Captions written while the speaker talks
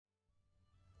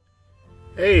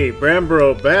Hey,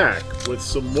 Brambro back with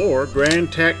some more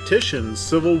Grand Tactician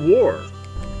Civil War.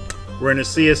 We're in a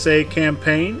CSA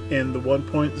campaign in the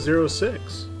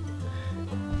 1.06.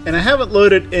 And I haven't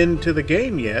loaded into the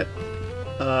game yet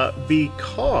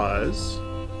because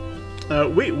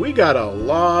we got a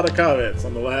lot of comments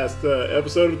on the last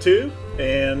episode or two.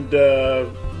 And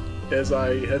as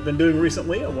I have been doing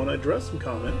recently, I want to address some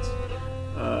comments.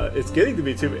 It's getting to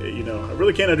be too, I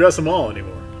really can't address them all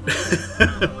anymore.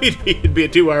 It'd be a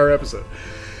 2-hour episode.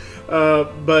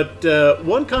 But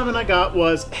one comment I got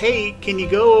was, hey, can you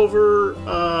go over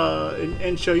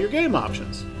and show your game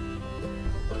options?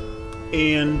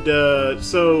 And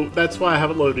so that's why I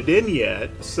haven't loaded in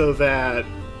yet, so that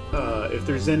if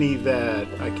there's any that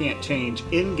I can't change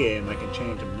in-game, I can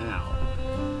change them now.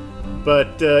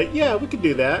 But yeah, we could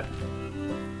do that.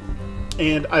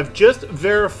 And I've just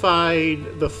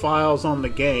verified the files on the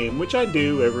game, which I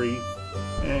do every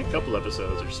couple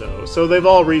episodes or so. So they've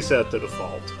all reset to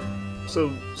default. So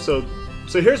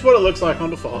here's what it looks like on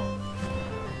default.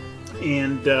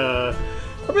 And I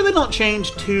really don't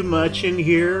change too much in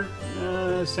here.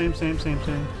 Same.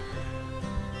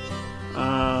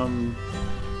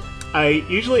 I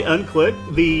usually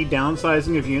unclick the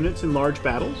downsizing of units in large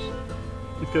battles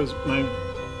because my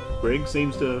rig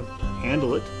seems to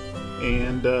handle it.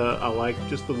 And I like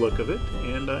just the look of it,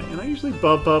 and I usually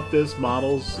bump up this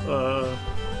models a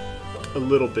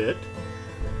little bit.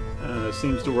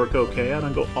 Seems to work okay. I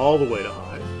don't go all the way to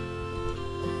high.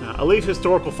 I leave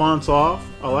historical fonts off.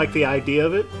 I like the idea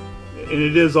of it, and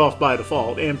it is off by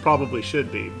default, and probably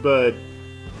should be. But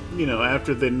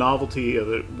after the novelty of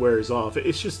it wears off,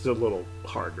 it's just a little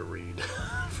hard to read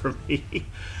for me.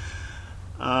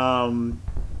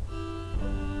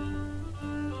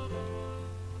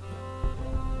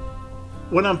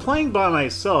 When I'm playing by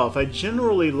myself, I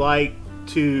generally like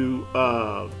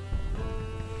to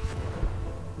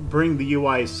bring the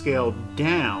UI scale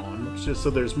down, just so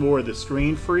there's more of the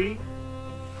screen free.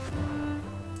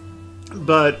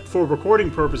 But for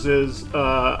recording purposes,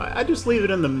 I just leave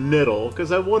it in the middle,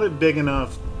 because I want it big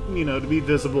enough, to be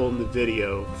visible in the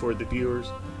video for the viewers.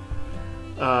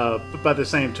 But by the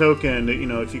same token,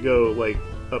 if you go like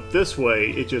up this way,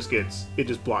 it just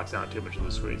blocks out too much of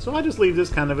the screen. So I just leave this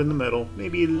kind of in the middle,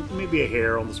 maybe a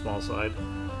hair on the small side.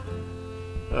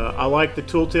 I like the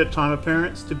tooltip time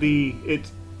appearance to be,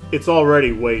 it's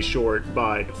already way short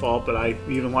by default, but I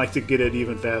even like to get it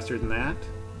even faster than that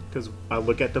because I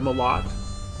look at them a lot.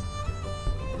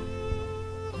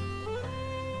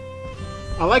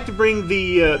 I like to bring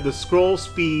the scroll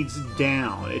speeds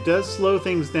down. It does slow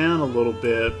things down a little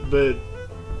bit, but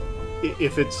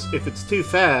if it's too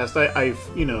fast, I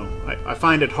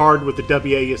find it hard with the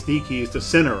WASD keys to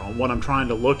center on what I'm trying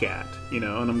to look at, and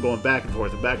I'm going back and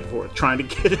forth, trying to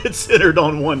get it centered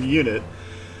on one unit.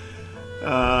 And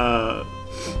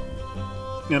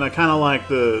I kind of like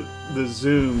the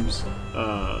zooms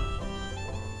a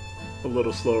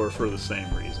little slower for the same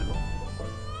reason.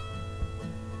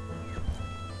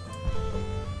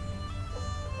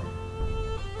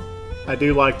 I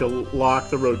do like to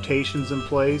lock the rotations in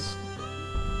place.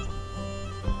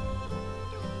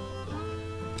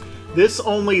 This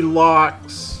only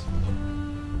locks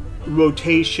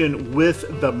rotation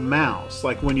with the mouse,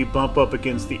 like when you bump up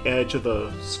against the edge of the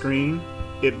screen.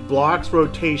 It blocks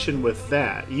rotation with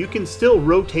that. You can still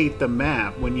rotate the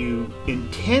map when you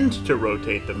intend to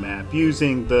rotate the map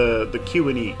using the Q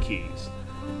and E keys.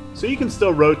 So you can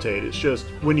still rotate, it's just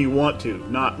when you want to,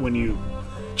 not when you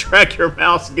drag your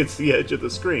mouse against the edge of the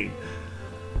screen.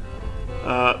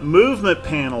 Movement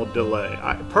panel delay.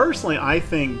 Personally, I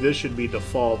think this should be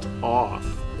default off.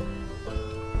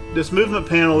 This movement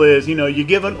panel is, you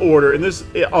give an order, and this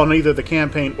on either the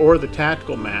campaign or the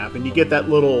tactical map, and you get that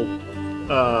little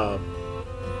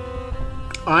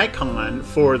icon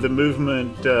for the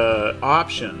movement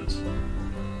options.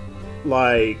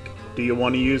 Like, do you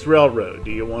want to use railroad?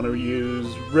 Do you want to use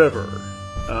river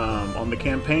on the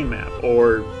campaign map?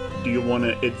 Or do you want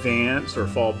to advance or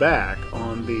fall back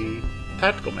on the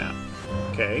tactical map?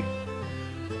 Okay.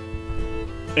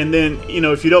 And then,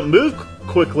 if you don't move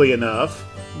quickly enough,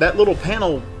 that little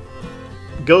panel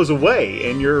goes away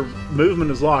and your movement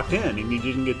is locked in and you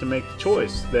didn't get to make the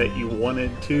choice that you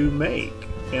wanted to make.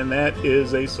 And that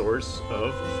is a source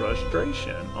of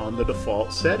frustration on the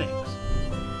default settings.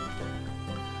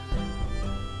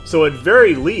 So at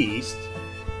very least,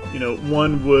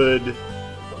 one would,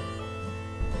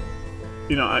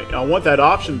 I want that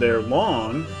option there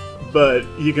long, but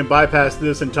you can bypass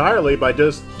this entirely by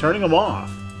just turning them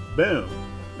off. Boom.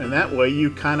 And that way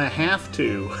you kind of have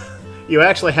to, you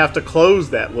actually have to close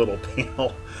that little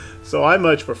panel. So I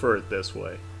much prefer it this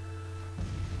way.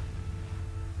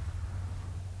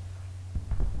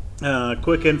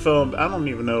 Quick info, I don't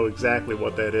even know exactly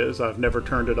what that is. I've never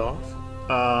turned it off.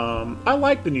 I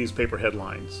like the newspaper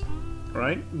headlines,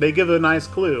 right? They give a nice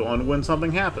clue on when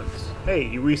something happens. Hey,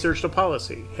 you researched a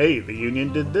policy. Hey, the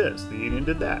union did this, the union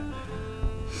did that.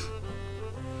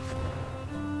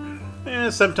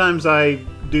 Sometimes I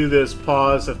do this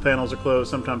pause if panels are closed,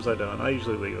 sometimes I don't. I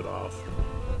usually leave it off.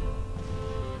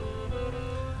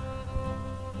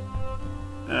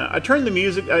 I turn the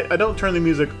music, I don't turn the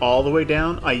music all the way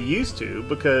down. I used to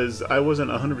because I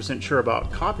wasn't 100% sure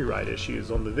about copyright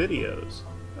issues on the videos.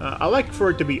 I like for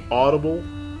it to be audible,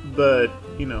 but,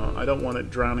 you know, I don't want it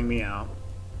drowning me out.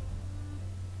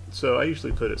 So I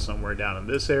usually put it somewhere down in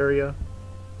this area.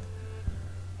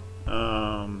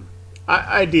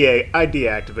 I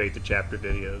deactivate the chapter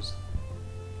videos.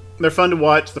 They're fun to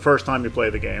watch the first time you play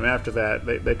the game. After that,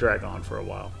 they drag on for a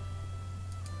while.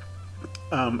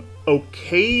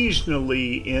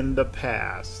 Occasionally in the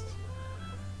past,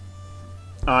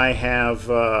 I have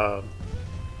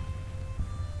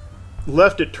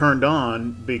left it turned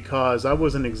on because I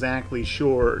wasn't exactly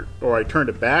sure, or I turned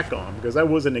it back on because I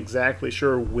wasn't exactly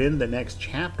sure when the next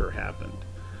chapter happened.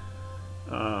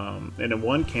 And in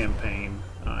one campaign,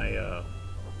 I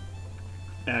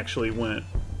actually went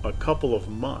a couple of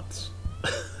months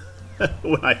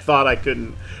when I thought I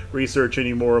couldn't research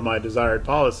any more of my desired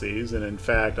policies, and in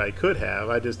fact I could have.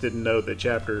 I just didn't know that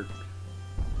Chapter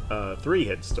 3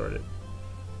 had started.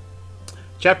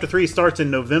 Chapter 3 starts in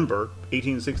November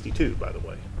 1862, by the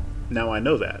way. Now I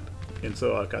know that, and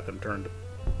so I've got them turned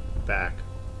back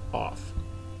off.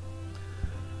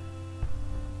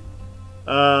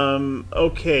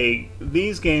 Okay,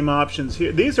 these game options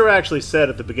here, these are actually set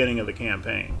at the beginning of the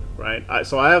campaign, right?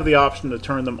 So I have the option to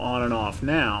turn them on and off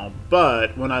now,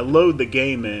 but when I load the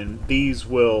game in, these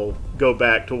will go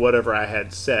back to whatever I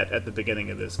had set at the beginning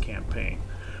of this campaign,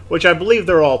 which I believe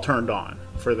they're all turned on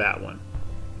for that one.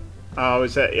 I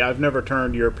always say, I've never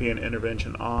turned European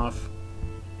intervention off.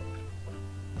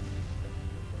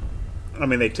 I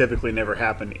mean, they typically never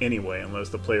happen anyway, unless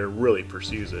the player really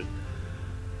pursues it.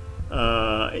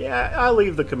 Yeah, I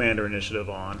leave the commander initiative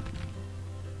on.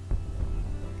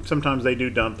 Sometimes they do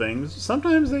dumb things.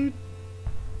 Sometimes they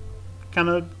kind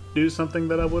of do something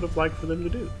that I would have liked for them to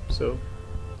do. So,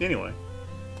 anyway.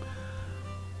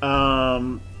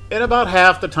 And about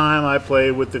half the time I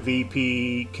play with the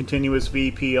VP, continuous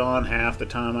VP on, half the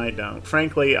time I don't.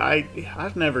 Frankly,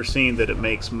 I've never seen that it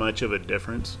makes much of a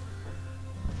difference.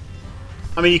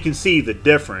 I mean, you can see the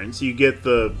difference. You get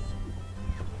the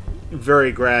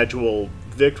very gradual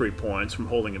victory points from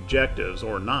holding objectives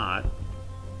or not.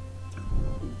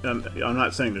 I'm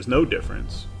not saying there's no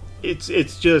difference.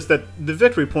 It's just that the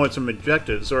victory points from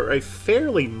objectives are a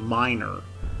fairly minor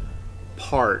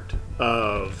part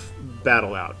of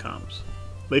battle outcomes.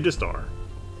 They just are.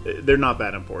 They're not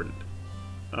that important.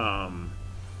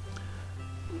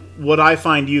 What I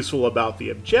find useful about the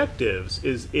objectives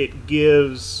is it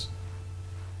gives,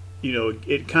 you know,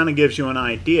 it kind of gives you an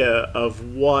idea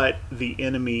of what the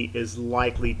enemy is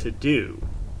likely to do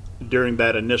during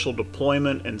that initial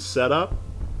deployment and setup.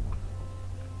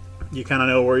 You kind of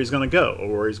know where he's going to go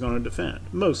or where he's going to defend,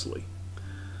 mostly.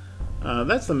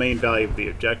 That's the main value of the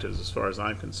objectives as far as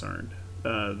I'm concerned.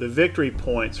 The victory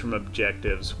points from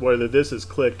objectives, whether this is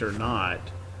clicked or not,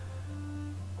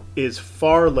 is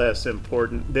far less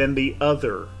important than the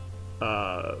other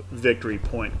victory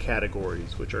point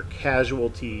categories, which are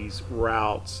casualties,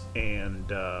 routes, and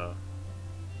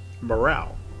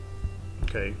morale.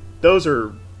 Okay, those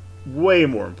are way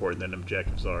more important than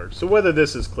objectives are. So whether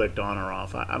this is clicked on or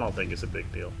off, I don't think it's a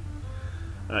big deal.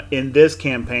 In this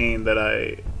campaign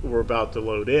that we're about to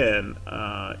load in,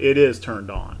 it is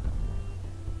turned on.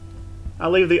 I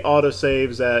leave the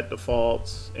autosaves at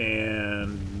defaults,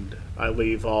 and I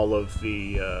leave all of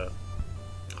the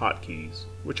hotkeys,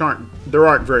 which aren't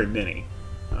very many,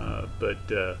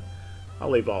 but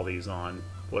I'll leave all these on,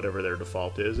 whatever their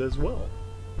default is as well.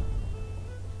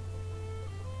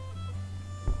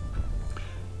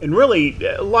 And really,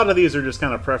 a lot of these are just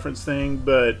kind of preference thing,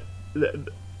 but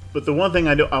the one thing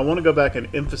I want to go back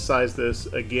and emphasize this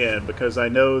again, because I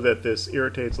know that this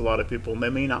irritates a lot of people, and they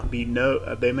may not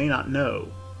know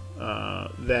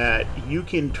that you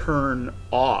can turn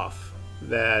off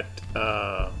that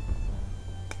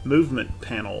movement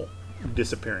panel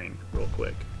disappearing real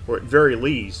quick, or at very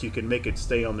least you can make it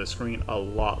stay on the screen a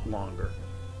lot longer.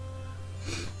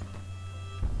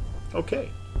 Okay,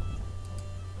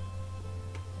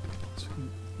 let's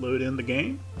load in the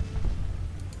game.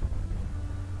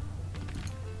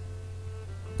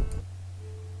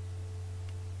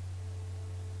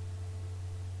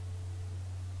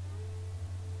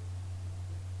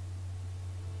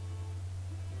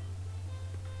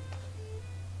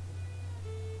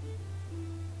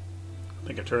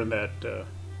 think I turned that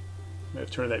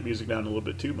I've turned that music down a little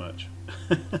bit too much.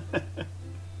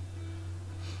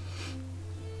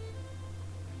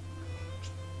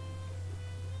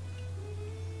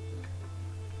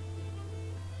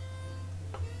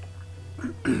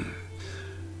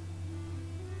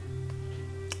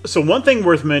 So one thing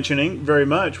worth mentioning very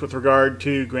much with regard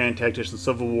to Grand Tactician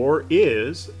Civil War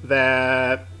is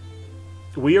that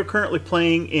we are currently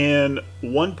playing in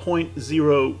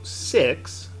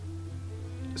 1.06,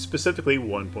 specifically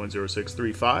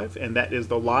 1.0635, and that is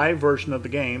the live version of the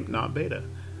game, not beta.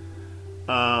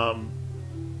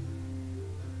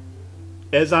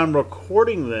 As I'm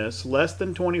recording this, less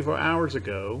than 24 hours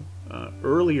ago,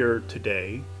 earlier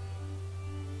today,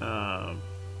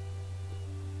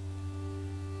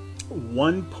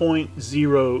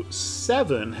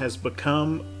 1.07 has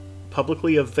become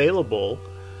publicly available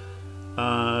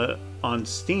on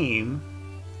Steam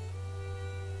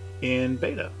in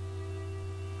beta.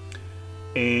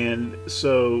 And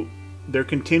so they're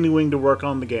continuing to work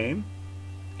on the game.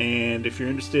 And if you're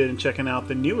interested in checking out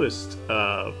the newest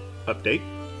update,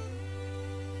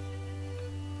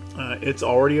 it's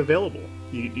already available.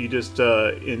 You just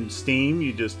in Steam,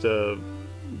 you just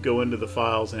go into the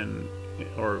files and,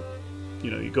 or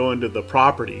you go into the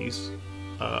properties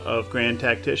of Grand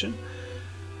Tactician,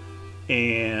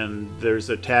 and there's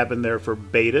a tab in there for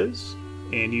betas,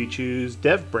 and you choose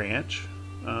dev branch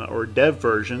or dev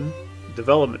version,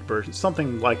 development version,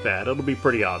 something like that. It'll be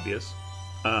pretty obvious.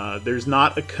 There's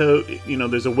not a code,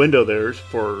 there's a window there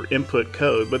for input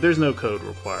code, but there's no code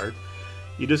required.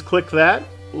 You just click that,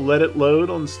 let it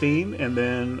load on Steam, and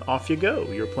then off you go.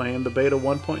 You're playing the beta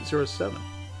 1.07.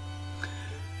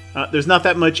 There's not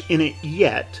that much in it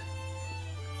yet,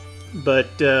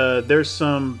 but there's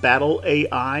some battle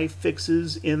AI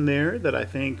fixes in there that I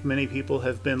think many people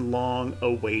have been long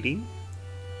awaiting,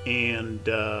 and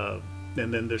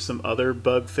then there's some other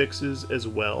bug fixes as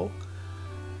well.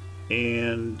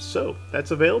 And so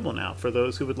that's available now for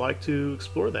those who would like to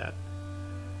explore that.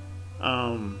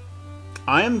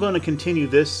 I am going to continue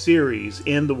this series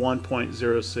in the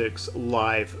 1.06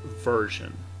 live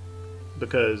version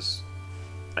because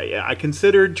I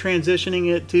considered transitioning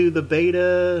it to the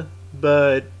beta,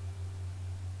 but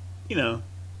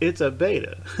it's a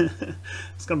beta.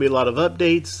 It's going to be a lot of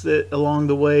updates along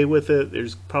the way with it.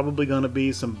 There's probably going to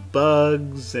be some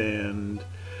bugs, and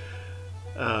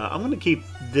I'm going to keep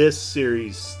this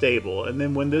series stable. And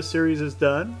then when this series is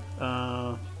done,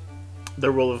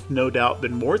 there will have no doubt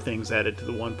been more things added to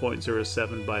the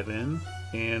 1.07 by then.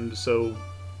 And so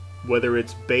whether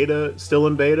it's beta, still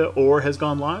in beta, or has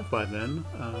gone live by then,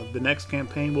 the next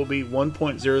campaign will be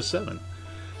 1.07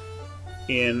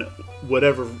 in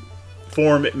whatever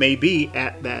form it may be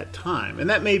at that time. And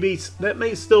that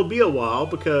may still be a while,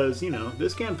 because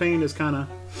this campaign is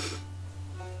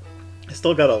it's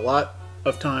still got a lot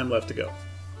of time left to go.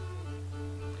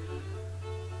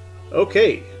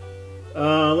 Okay,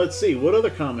 let's see, what other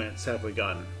comments have we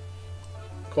gotten?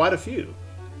 Quite a few,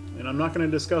 and I'm not going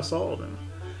to discuss all of them.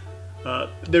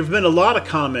 There have been a lot of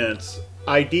comments,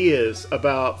 ideas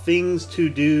about things to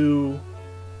do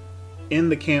in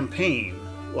the campaign.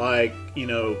 Like,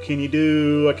 can you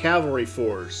do a cavalry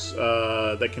force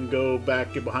that can go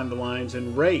back behind the lines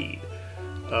and raid?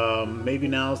 Maybe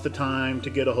now's the time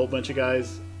to get a whole bunch of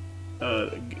guys,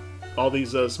 all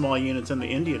these small units in the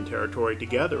Indian territory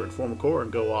together and form a corps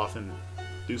and go off and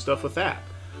do stuff with that.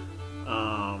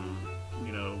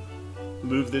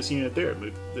 Move this unit there,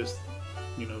 move this,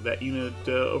 that unit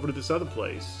over to this other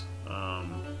place.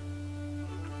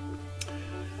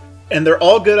 And they're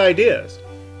all good ideas.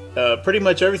 Pretty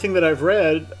much everything that I've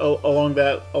read along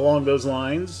those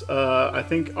lines, I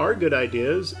think are good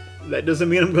ideas. That doesn't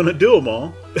mean I'm going to do them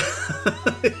all.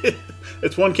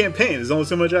 It's one campaign. There's only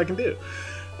so much I can do.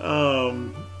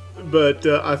 But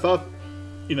I thought,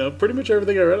 pretty much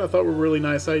everything I read, I thought were really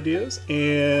nice ideas,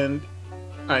 and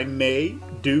I may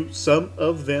do some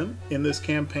of them in this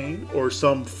campaign, or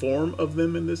some form of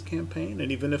them in this campaign,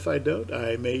 and even if I don't,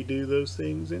 I may do those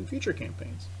things in future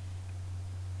campaigns.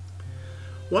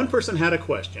 One person had a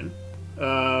question.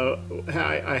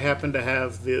 I happen to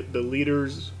have the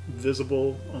leaders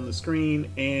visible on the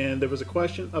screen, and there was a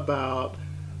question about,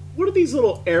 what do these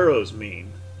little arrows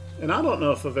mean? And I don't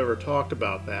know if I've ever talked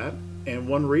about that, and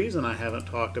one reason I haven't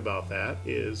talked about that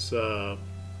is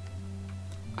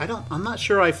I'm not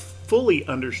sure I fully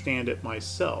understand it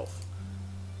myself.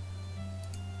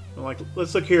 Like,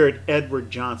 let's look here at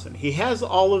Edward Johnson. He has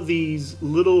all of these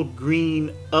little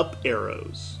green up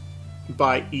arrows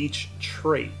by each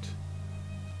trait.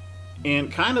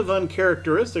 And kind of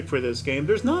uncharacteristic for this game,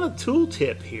 there's not a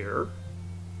tooltip here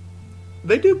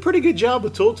They do a pretty good job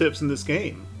with tooltips in this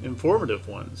game, informative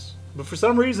ones. But for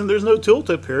some reason, there's no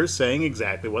tooltip here saying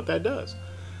exactly what that does.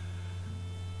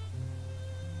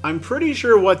 I'm pretty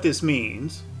sure what this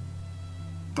means,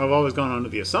 I've always gone under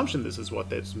the assumption this is what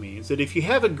this means, that if you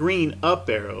have a green up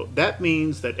arrow, that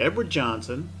means that Edward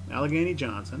Johnson, Allegheny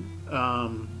Johnson,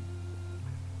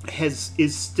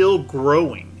 is still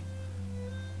growing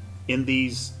in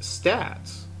these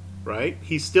stats, right?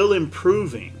 He's still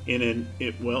improving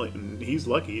well, he's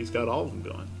lucky he's got all of them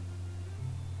going.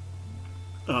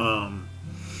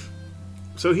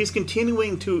 So he's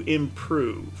continuing to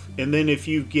improve. And then if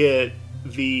you get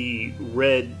the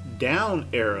red down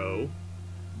arrow,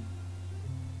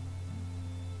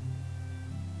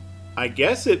 I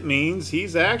guess it means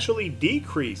he's actually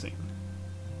decreasing.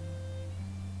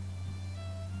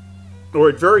 Or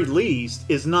at very least,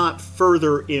 is not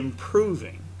further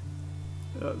improving.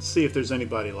 Let's see if there's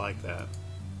anybody like that.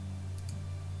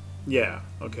 Yeah,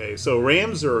 okay, so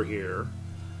Ramsur here,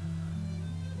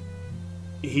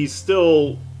 he's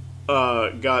still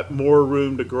got more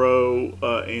room to grow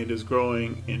and is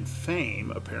growing in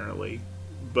fame, apparently,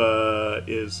 but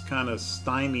is kind of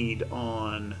stymied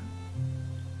on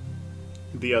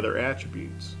the other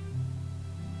attributes.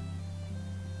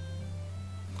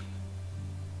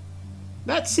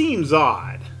 That seems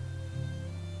odd.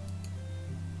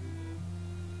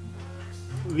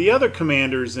 The other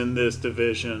commanders in this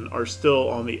division are still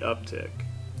on the uptick,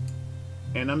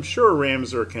 and I'm sure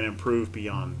Ramsur can improve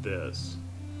beyond this.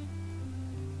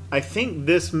 I think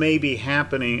this may be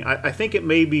happening. I think it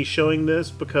may be showing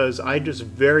this because I just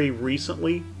very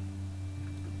recently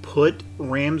put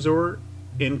Ramsur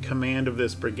in command of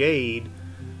this brigade,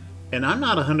 and I'm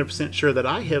not 100% sure that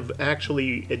I have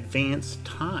actually advanced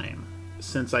time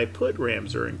since I put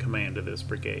Ramsur in command of this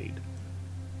brigade.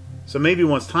 So maybe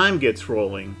once time gets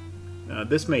rolling,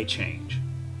 this may change.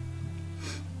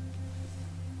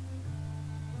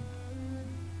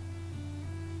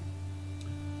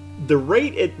 The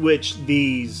rate at which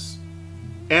these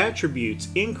attributes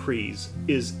increase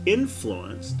is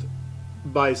influenced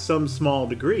by some small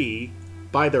degree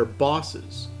by their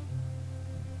bosses,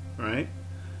 right?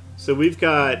 So we've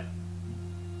got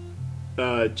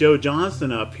Joe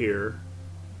Johnston up here,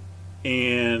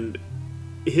 and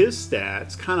his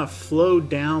stats kind of flow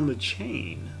down the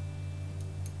chain.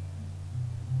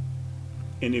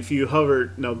 And if you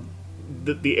hover, now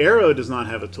the arrow does not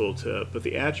have a tooltip, but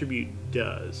the attribute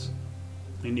does.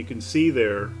 And you can see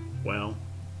there, well,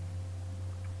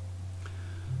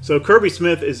 so Kirby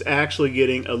Smith is actually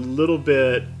getting a little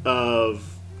bit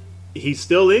of, he's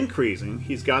still increasing,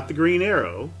 he's got the green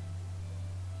arrow.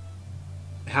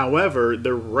 However,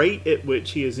 the rate at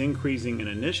which he is increasing in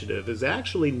initiative is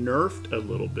actually nerfed a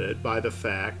little bit by the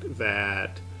fact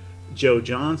that Joe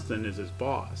Johnston is his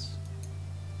boss.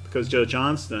 Because Joe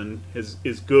Johnston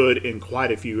is good in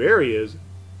quite a few areas,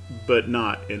 but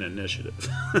not in initiative.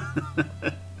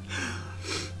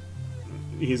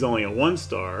 He's only a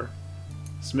 1-star.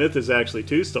 Smith is actually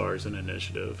 2 stars in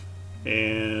initiative.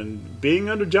 And being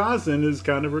under Johnston is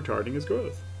kind of retarding his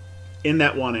growth in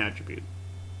that one attribute.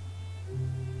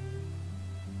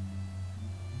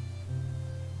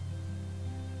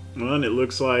 Well, and it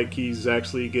looks like he's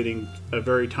actually getting a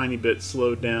very tiny bit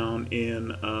slowed down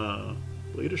in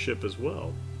leadership as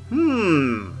well.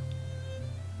 On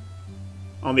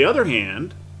the other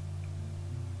hand,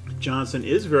 Johnson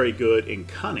is very good in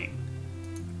cunning,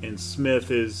 and Smith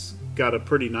has got a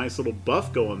pretty nice little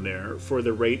buff going there for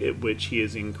the rate at which he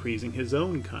is increasing his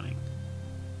own cunning.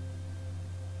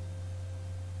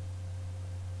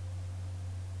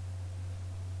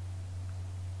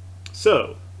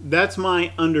 So, that's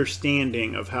my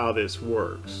understanding of how this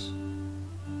works.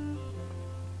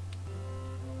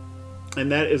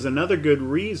 And that is another good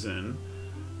reason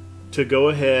to go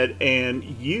ahead and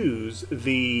use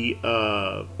the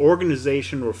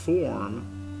organization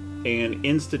reform and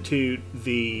institute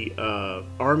the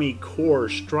Army Corps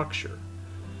structure.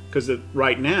 Because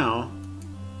right now,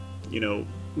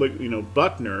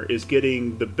 Buckner is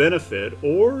getting the benefit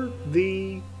or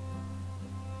the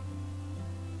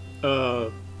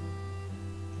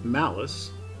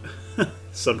malice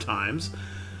sometimes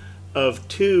of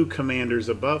 2 commanders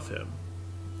above him.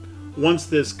 Once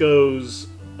this goes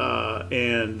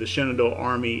and the Shenandoah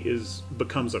Army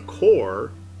becomes a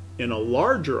corps in a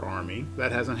larger army,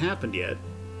 that hasn't happened yet,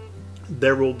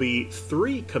 there will be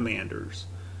 3 commanders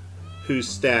whose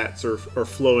stats are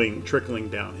trickling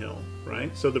downhill,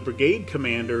 right? So the brigade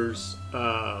commanders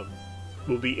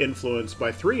will be influenced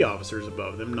by 3 officers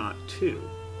above them, not 2.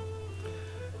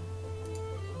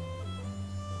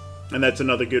 And that's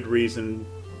another good reason,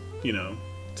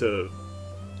 to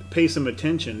pay some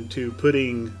attention to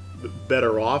putting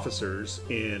better officers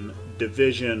in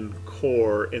division,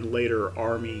 corps, and later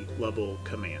army level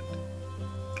command.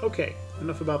 Okay,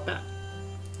 enough about that.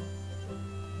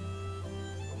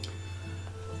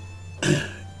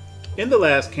 In the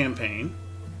last campaign,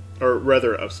 or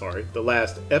rather, I'm sorry, the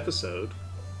last episode,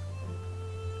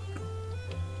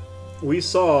 we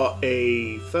saw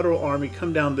a federal army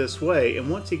come down this way, and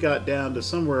once he got down to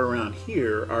somewhere around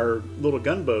here, our little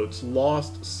gunboats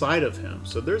lost sight of him.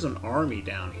 So there's an army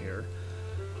down here,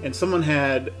 and someone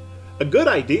had a good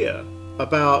idea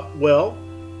about, well,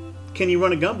 can you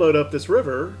run a gunboat up this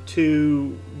river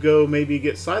to go maybe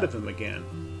get sight of him again?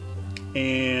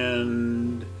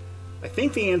 And I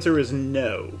think the answer is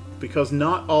no, because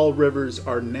not all rivers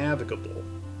are navigable.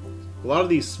 A lot of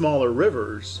these smaller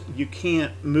rivers, you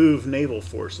can't move naval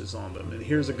forces on them. And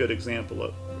here's a good example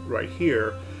of right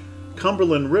here.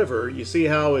 Cumberland River, you see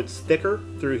how it's thicker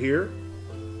through here?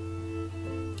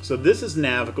 So this is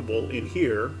navigable in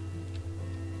here.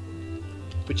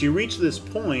 But you reach this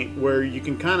point where you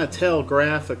can kind of tell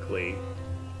graphically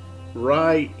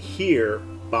right here,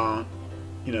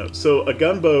 you know, so a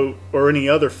gunboat or any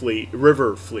other fleet,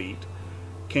 river fleet,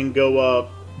 can go up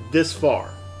this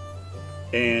far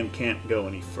and can't go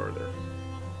any further.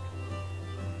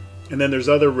 And then there's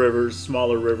other rivers,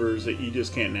 smaller rivers, that you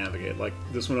just can't navigate. Like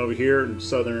this one over here in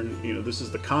southern, you know, this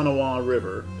is the Kanawha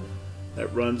River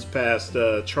that runs past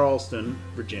Charleston,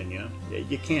 Virginia.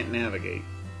 You can't navigate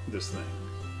this thing.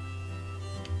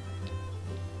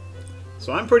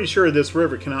 So I'm pretty sure this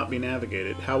river cannot be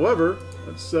navigated. However,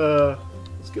 let's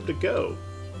give it a go.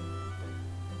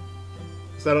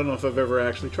 Because I don't know if I've ever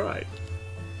actually tried.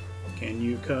 Can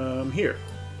you come here?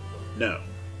 No.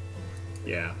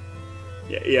 Yeah,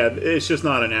 it's just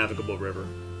not a navigable river.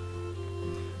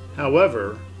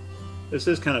 However, this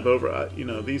is kind of over, you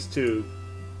know, these two.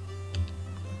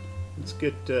 Let's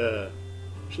get, let's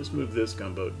just move this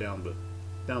gunboat down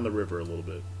the river a little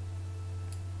bit.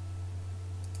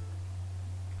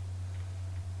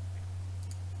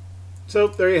 So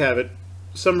there you have it.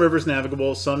 Some rivers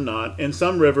navigable, some not, and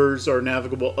some rivers are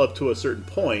navigable up to a certain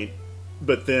point,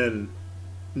 but then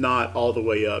not all the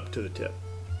way up to the tip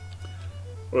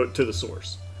or to the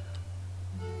source.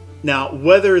 Now,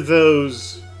 whether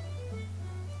those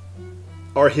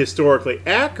are historically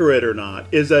accurate or not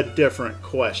is a different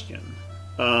question.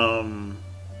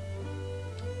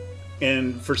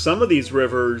 And for some of these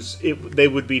rivers, they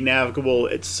would be navigable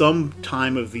at some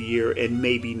time of the year and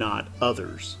maybe not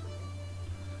others.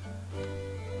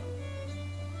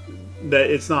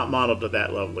 That it's not modeled to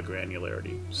that level of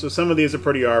granularity. So some of these are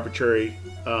pretty arbitrary.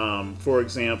 For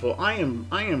example, I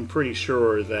am pretty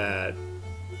sure that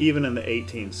even in the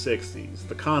 1860s,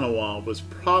 the Kanawha was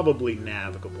probably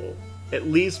navigable, at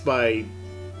least by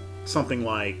something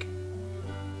like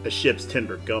a ship's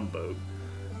tender gunboat,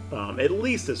 at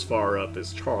least as far up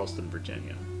as Charleston,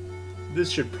 Virginia.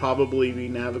 This should probably be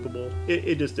navigable.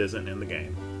 It just isn't in the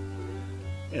game.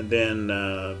 And then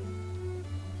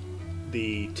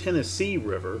the Tennessee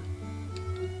River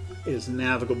is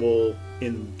navigable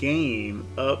in game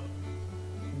up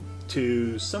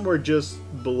to somewhere just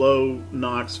below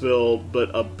Knoxville but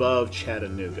above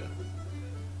Chattanooga.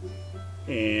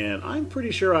 And I'm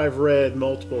pretty sure I've read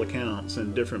multiple accounts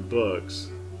in different books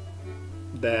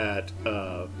that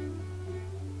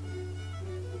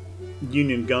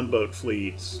Union gunboat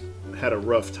fleets had a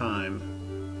rough time.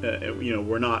 You know,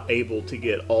 were not able to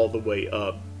get all the way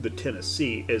up the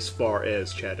Tennessee as far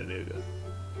as Chattanooga.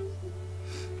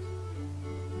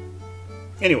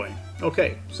 Anyway,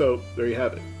 okay, so there you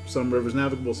have it. Some rivers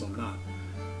navigable, some not.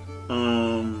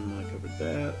 I covered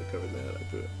that.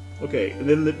 Okay, and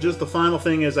then just the final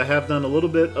thing is I have done a little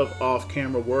bit of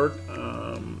off-camera work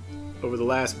over the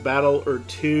last battle or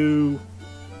two.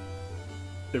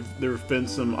 There have been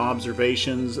some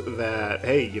observations that,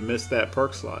 hey, you missed that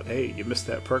perk slot. Hey, you missed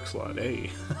that perk slot. Hey.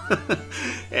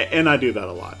 And I do that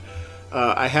a lot.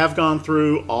 I have gone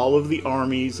through all of the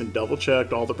armies and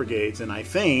double-checked all the brigades, and I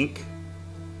think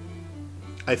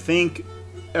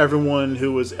everyone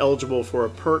who was eligible for a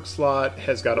perk slot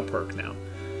has got a perk now.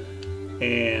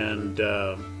 And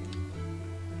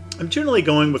I'm generally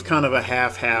going with kind of a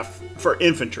half-half for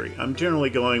infantry. I'm generally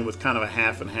going with kind of a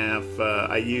half and half.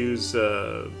 I use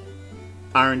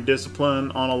Iron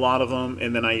Discipline on a lot of them,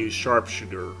 and then I use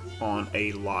Sharpshooter on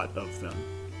a lot of them.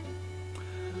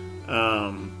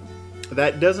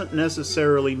 That doesn't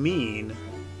necessarily mean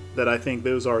that I think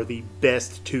those are the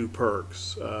best two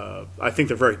perks. I think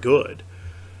they're very good.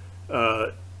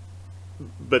 But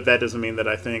that doesn't mean that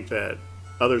I think that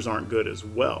others aren't good as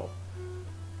well.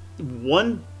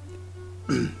 One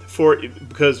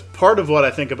because part of what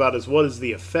I think about is what is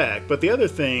the effect, but the other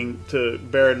thing to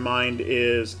bear in mind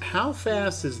is how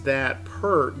fast is that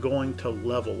perk going to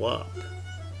level up,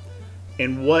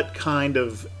 and what kind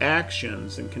of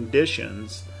actions and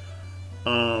conditions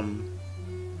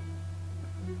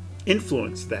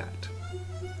influence that.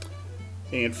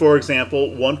 And for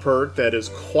example, one perk that is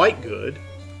quite good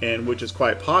and which is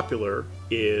quite popular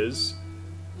is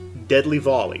Deadly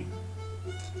Volley.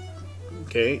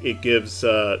 Okay, it gives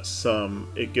some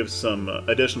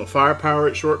additional firepower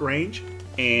at short range,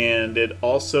 and it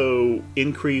also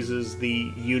increases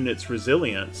the unit's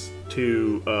resilience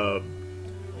to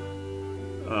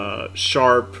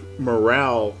sharp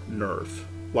morale nerf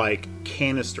like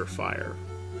canister fire.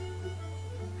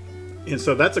 And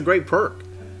so that's a great perk.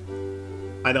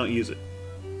 I don't use it.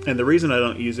 And the reason I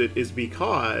don't use it is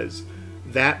because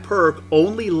that perk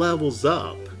only levels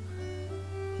up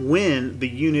when the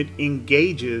unit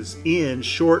engages in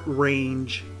short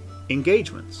range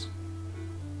engagements.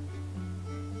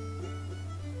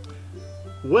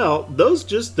 Well, those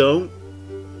just don't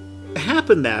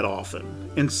happen that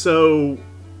often. And so,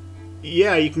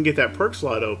 yeah, you can get that perk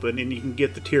slot open and you can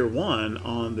get the tier 1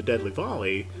 on the Deadly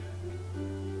Volley,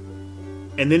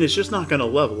 and then it's just not going to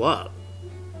level up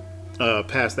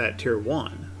past that tier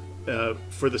 1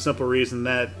 for the simple reason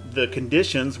that the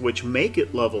conditions which make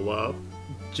it level up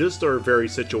just are very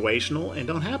situational and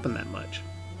don't happen that much.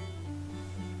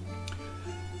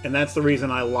 And that's the reason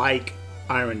I like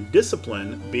Iron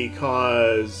Discipline,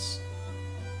 because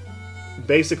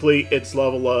basically it's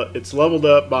leveled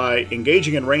up by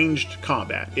engaging in ranged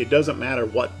combat. It doesn't matter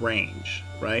what range,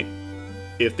 right?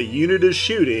 If the unit is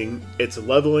shooting, it's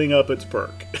leveling up its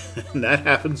perk. And that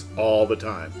happens all the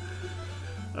time.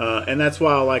 And that's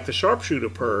why I like the Sharpshooter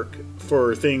perk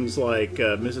for things like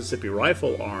Mississippi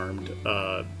Rifle armed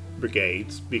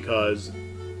brigades, because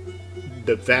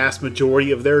the vast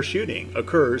majority of their shooting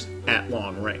occurs at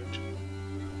long range.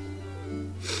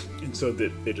 And so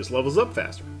it just levels up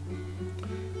faster.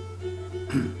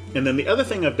 And then the other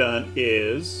thing I've done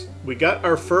is we got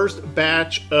our first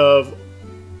batch of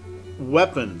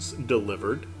weapons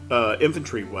delivered,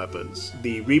 infantry weapons.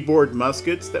 The reboard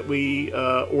muskets that we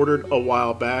ordered a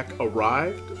while back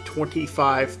arrived,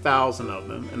 25,000 of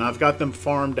them, and I've got them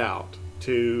farmed out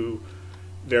to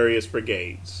various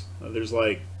brigades. There's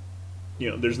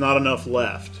there's not enough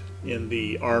left in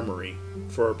the armory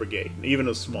for a brigade, even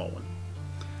a small one.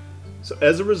 So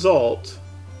as a result,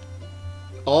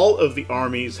 all of the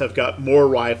armies have got more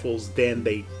rifles than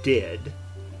they did.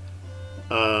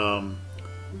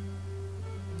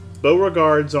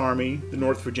 Beauregard's army, the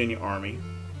North Virginia Army,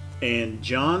 and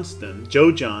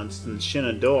Joe Johnston's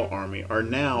Shenandoah Army are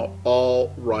now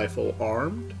all rifle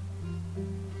armed.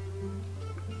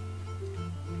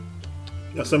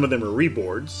 Now some of them are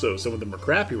reboards, so some of them are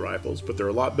crappy rifles, but they're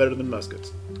a lot better than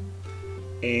muskets.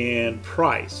 And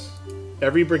Price,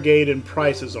 every brigade in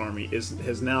Price's army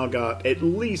has now got at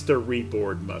least a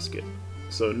reboard musket.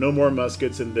 So no more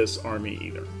muskets in this army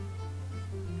either.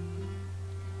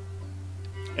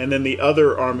 And then the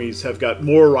other armies have got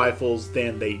more rifles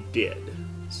than they did.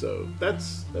 So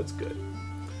that's good.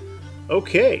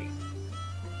 Okay.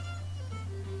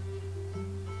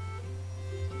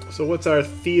 So what's our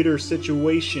theater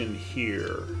situation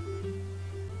here?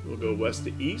 We'll go west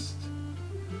to east.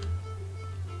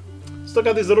 Still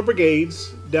got these little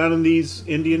brigades down in these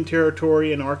Indian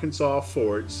Territory and Arkansas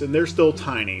forts, and they're still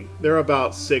tiny. They're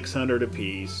about 600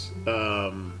 apiece.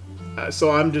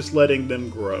 So I'm just letting them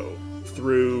grow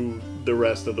through the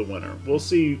rest of the winter. We'll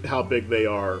see how big they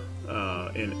are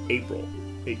in April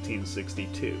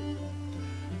 1862,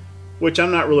 which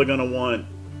I'm not really going to want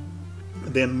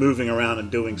them moving around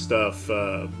and doing stuff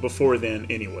before then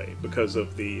anyway, because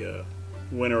of the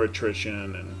winter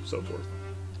attrition and so forth.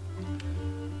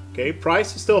 Okay,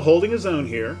 Price is still holding his own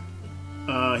here.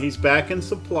 He's back in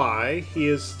supply. He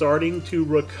is starting to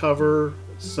recover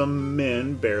some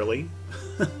men, barely.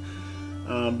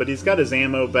 But he's got his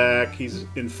ammo back. He's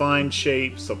in fine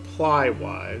shape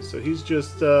supply-wise. So he's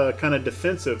just kind of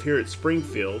defensive here at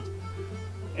Springfield.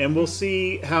 And we'll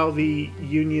see how the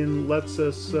Union lets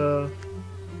us,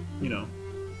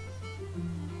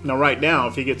 Now, right now,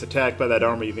 if he gets attacked by that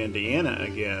Army of Indiana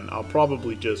again, I'll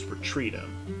probably just retreat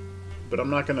him. But I'm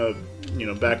not going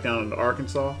to, back down into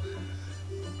Arkansas.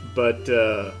 But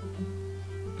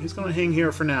he's going to hang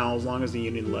here for now as long as the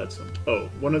Union lets him. Oh,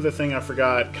 one other thing I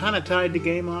forgot, kind of tied to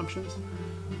game options.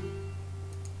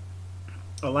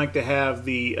 I like to have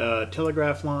the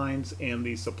telegraph lines and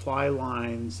the supply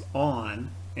lines on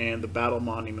and the battle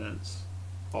monuments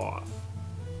off.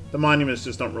 The monuments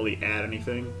just don't really add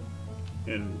anything.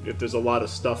 And if there's a lot of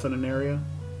stuff in an area,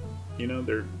 You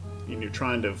know, you're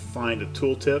trying to find a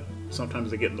tooltip.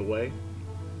 Sometimes they get in the way.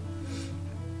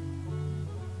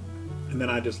 And then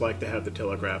I just like to have the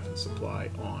telegraph and supply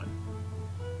on.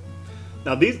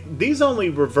 Now these only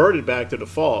reverted back to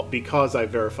default because I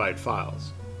verified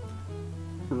files.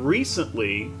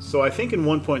 Recently, so I think in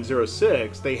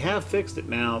 1.06 they have fixed it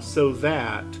now so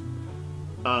that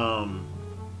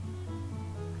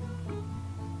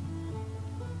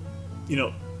you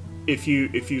know, if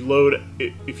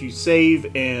you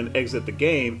save and exit the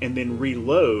game and then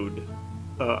reload,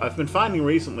 I've been finding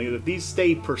recently that these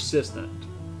stay persistent.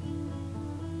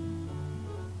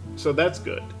 So that's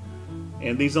good.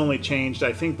 And these only changed,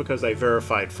 I think, because I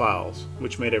verified files,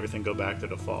 which made everything go back to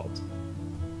default.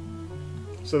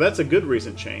 So that's a good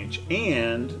recent change.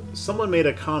 And someone made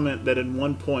a comment that in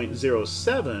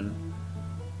 1.07,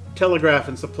 telegraph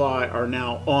and supply are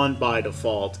now on by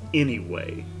default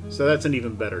anyway. So that's an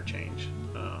even better change.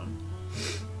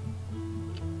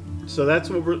 So that's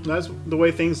the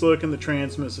way things look in the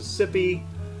Trans-Mississippi.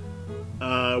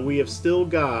 We have still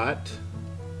got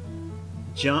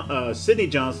Sidney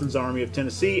Johnson's Army of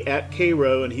Tennessee at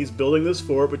Cairo, and he's building this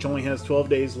fort, which only has 12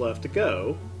 days left to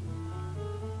go.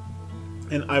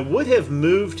 And I would have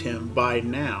moved him by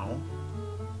now,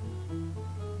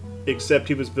 except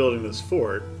he was building this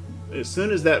fort. As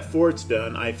soon as that fort's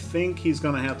done, I think he's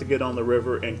going to have to get on the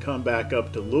river and come back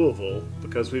up to Louisville,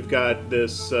 because we've got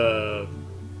this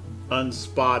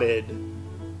unspotted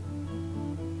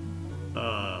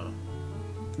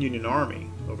Union Army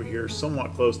over here,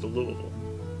 somewhat close to Louisville.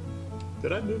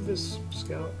 Did I move this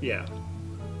scout? Yeah.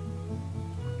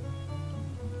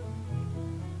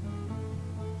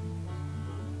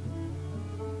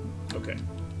 Okay.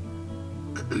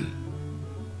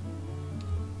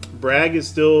 Bragg is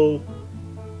still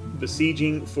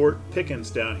besieging Fort Pickens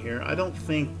down here. I don't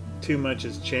think too much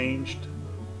has changed.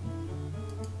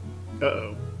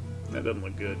 Uh-oh. That doesn't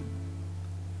look good.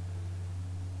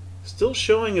 Still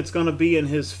showing it's going to be in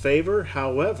his favor.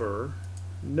 However,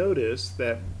 notice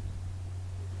that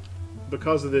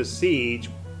because of this siege,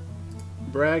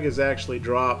 Bragg has actually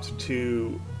dropped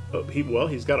to...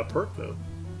 he's got a perk, though.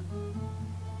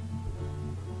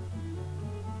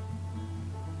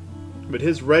 But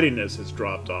his readiness has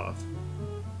dropped off.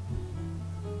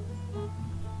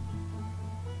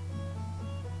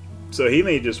 So he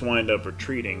may just wind up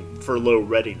retreating for low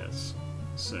readiness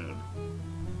soon.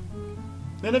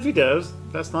 And if he does,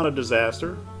 that's not a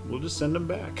disaster. We'll just send him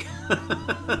back.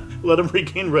 Let him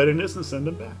regain readiness and send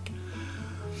him back.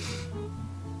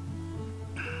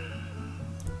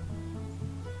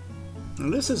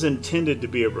 And this is intended to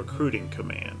be a recruiting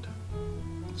command.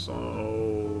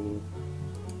 So...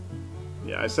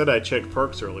 yeah, I said I checked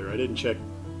perks earlier. I didn't check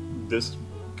this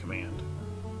command.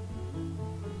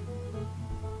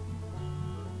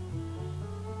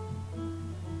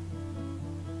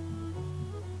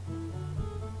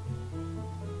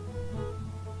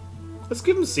 Let's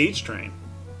give him Siege Train.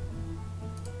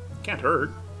 Can't hurt.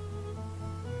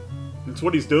 It's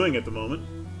what he's doing at the moment.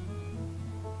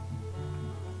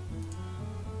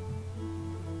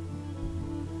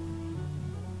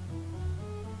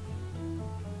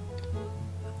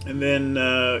 And then,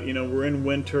 you know, we're in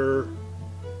winter,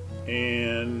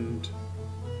 and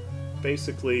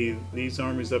basically these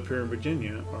armies up here in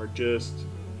Virginia are just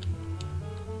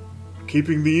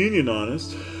keeping the Union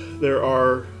honest. There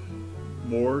are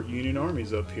more Union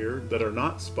armies up here that are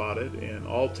not spotted, and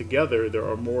altogether there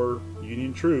are more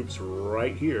Union troops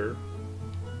right here.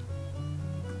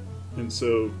 And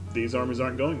so these armies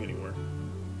aren't going anywhere.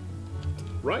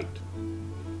 Right.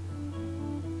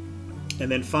 And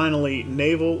then finally,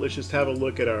 naval. Let's just have a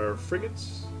look at our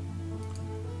frigates.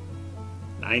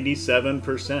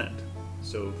 97%.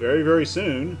 So very, very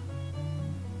soon,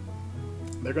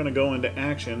 they're going to go into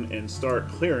action and start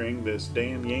clearing this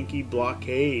damn Yankee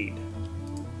blockade.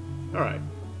 Alright.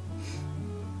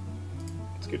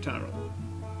 Let's get time rolling.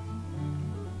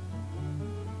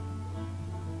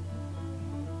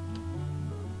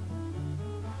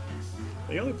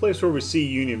 The only place where we see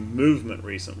Union movement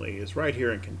recently is right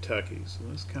here in Kentucky, so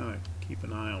let's kind of keep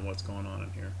an eye on what's going on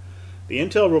in here. The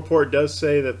intel report does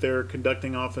say that they're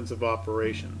conducting offensive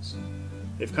operations.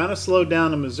 They've kind of slowed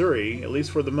down in Missouri, at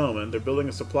least for the moment. They're building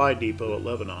a supply depot at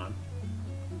Lebanon.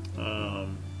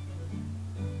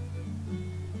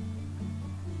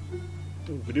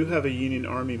 We do have a Union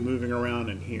army moving around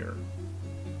in here.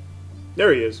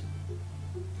 There he is.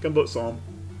 Gunboat saw him.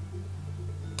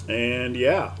 And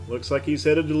yeah, looks like he's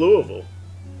headed to Louisville.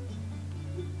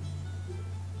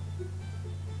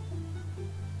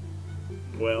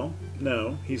 Well,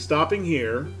 no, he's stopping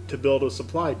here to build a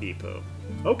supply depot.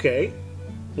 Okay,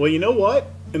 well, you know what?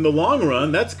 in the long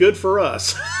run, that's good for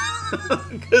us.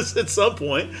 Because at some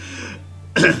point,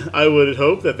 I would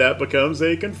hope that that becomes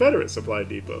a Confederate supply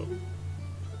depot.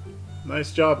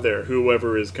 Nice job there,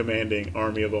 whoever is commanding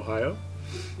Army of Ohio.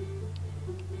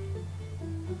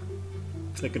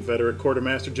 The Confederate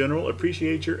Quartermaster General,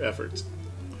 appreciate your efforts.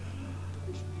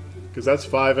 Because that's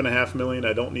 $5.5 million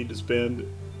I don't need to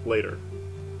spend later.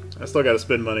 I still got to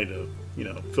spend money to, you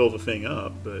know, fill the thing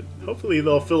up, but hopefully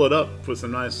they'll fill it up with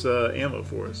some nice ammo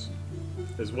for us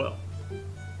as well.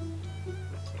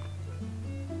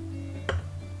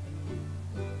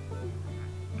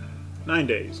 Nine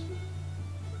days.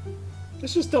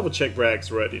 Let's just double check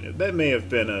Bragg's readiness. That may have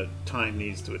been a time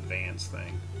needs to advance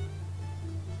thing.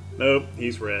 Nope,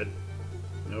 he's red.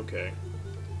 Okay.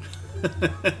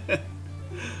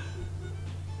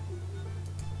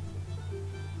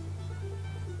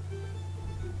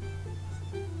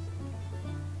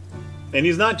 And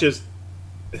he's not just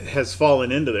has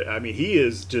fallen into it. I mean, he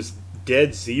is just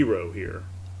dead zero here.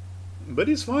 But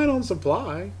he's fine on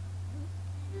supply.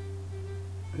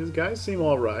 His guys seem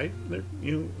all right.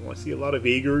 You know, I see a lot of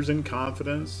eagers and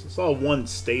confidence. It's all one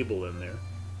stable in there.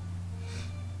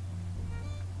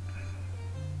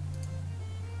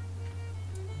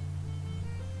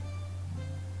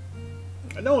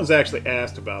 No one's actually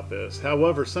asked about this.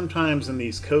 However, sometimes in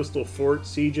these coastal fort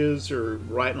sieges or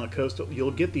right on a coastal,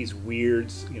 you'll get these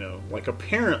weirds, you know, like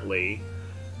apparently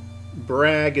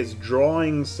Bragg is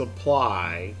drawing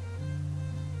supply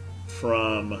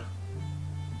from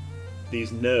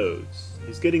these nodes.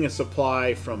 He's getting a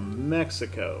supply from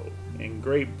Mexico and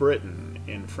Great Britain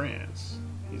and France.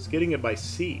 He's getting it by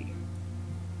sea,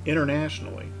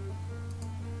 internationally.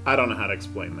 I don't know how to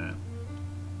explain that.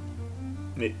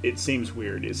 It seems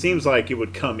weird. It seems like it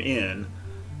would come in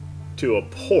to a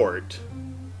port.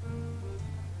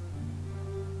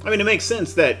 I mean, it makes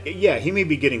sense that, yeah, he may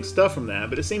be getting stuff from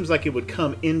that, but it seems like it would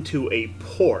come into a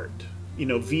port, you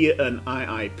know, via an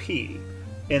IIP,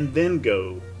 and then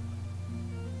go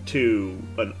to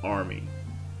an army.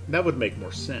 That would make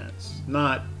more sense.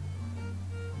 Not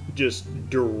just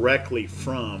directly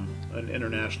from an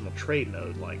international trade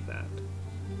node like that.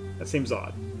 That seems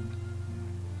odd.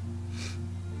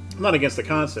 I'm not against the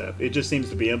concept. It just seems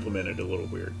to be implemented a little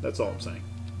weird. That's all I'm saying.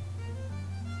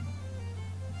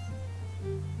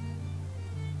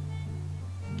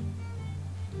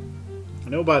 I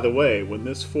know, by the way, when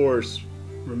this force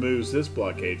removes this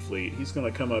blockade fleet, he's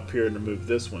going to come up here and remove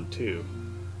this one too.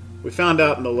 We found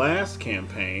out in the last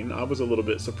campaign, I was a little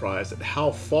bit surprised at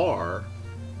how far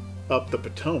up the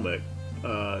Potomac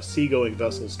seagoing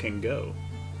vessels can go.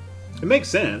 It makes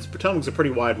sense. Potomac's a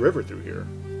pretty wide river through here.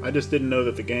 I just didn't know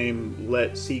that the game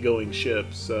let seagoing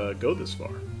ships go this far.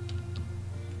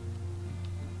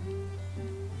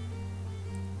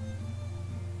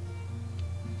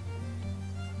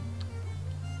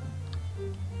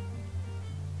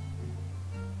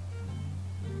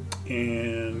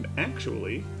 And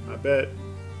actually, I bet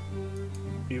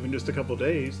even just a couple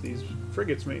days, these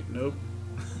frigates may... Nope.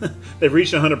 They've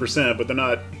reached 100%, but they're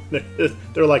not...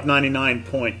 They're like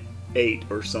 99.8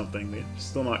 or something. They're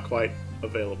still not quite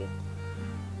available.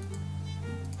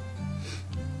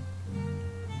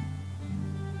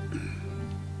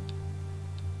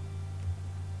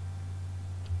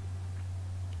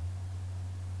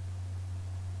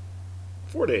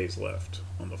 Four days left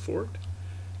on the fort.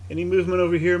 Any movement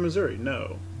over here in Missouri?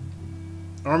 No.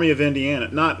 Army of Indiana,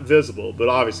 not visible, but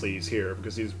obviously he's here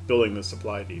because he's building the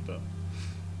supply depot.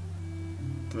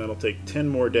 And that'll take 10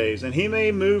 more days, and he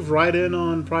may move right in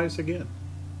on Price again.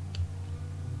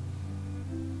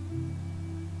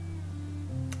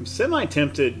 I'm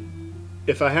semi-tempted,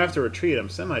 if I have to retreat, I'm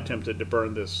semi-tempted to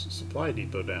burn this supply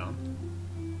depot down.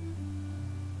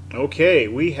 Okay,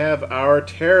 we have our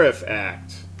Tariff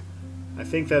Act. I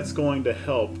think that's going to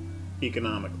help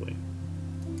economically.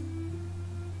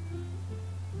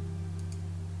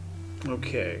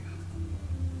 Okay.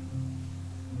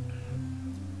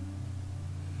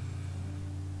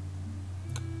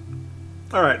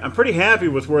 Alright, I'm pretty happy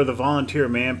with where the volunteer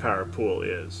manpower pool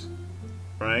is.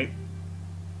 Right?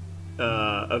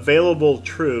 Available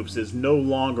troops is no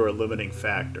longer a limiting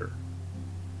factor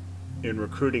in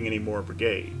recruiting any more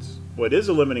brigades. What is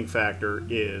a limiting factor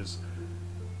is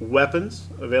weapons,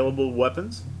 available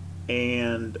weapons,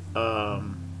 and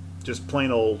just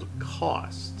plain old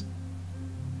cost.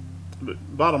 But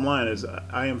bottom line is,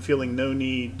 I am feeling no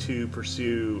need to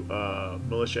pursue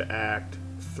Militia Act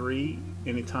 3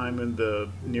 anytime in the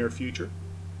near future.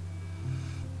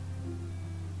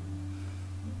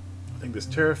 I think this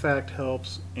Tariff Act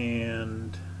helps,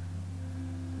 and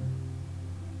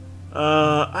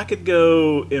I could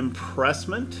go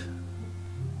impressment.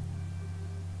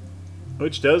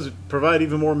 which does provide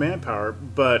even more manpower,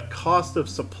 but cost of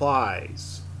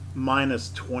supplies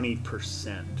minus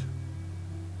 20%.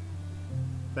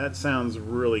 That sounds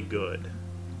really good.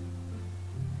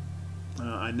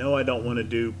 I know I don't want to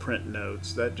do print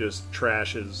notes. That just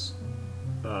trashes.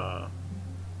 That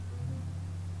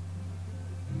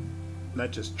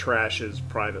just trashes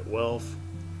private wealth.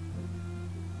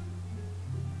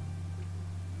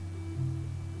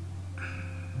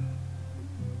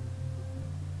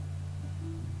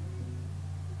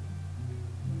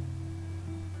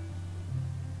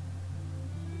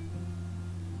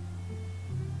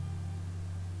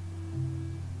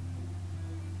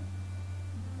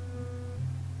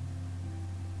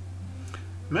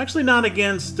 I'm actually not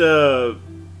against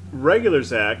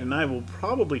Regulars Act, and I will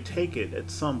probably take it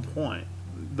at some point.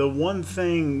 The one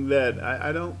thing that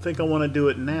I don't think I want to do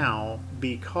it now,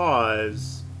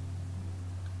 because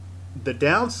the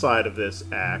downside of this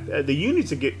act, the units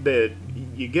that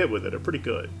you get with it are pretty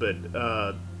good, but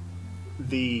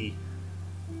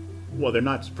well, they're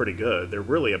not just pretty good. They're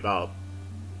really about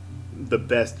the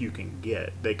best you can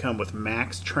get. They come with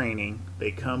max training.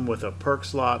 They come with a perk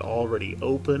slot already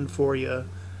open for you.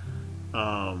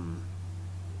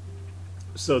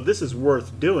 So this is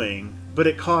worth doing, but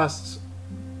it costs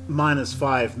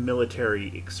 -5 military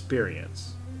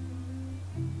experience.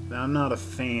 Now, I'm not a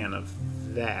fan of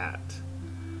that.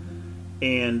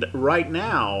 And right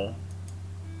now,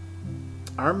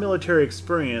 our military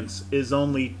experience is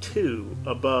only 2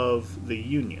 above the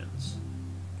Union's,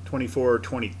 24 or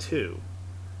 22.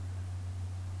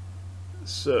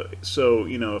 So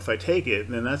you know, if I take it,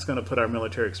 then that's going to put our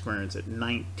military experience at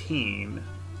 19,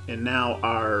 and now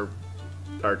our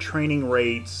training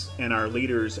rates and our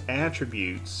leaders'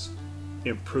 attributes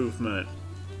improvement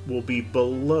will be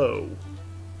below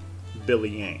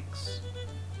Billy Yanks.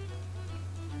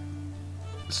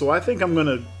 So I think I'm going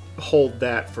to hold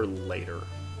that for later.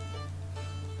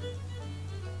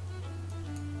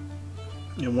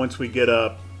 And once we get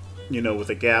up, you know,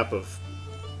 with a gap of,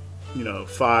 you know,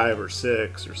 5 or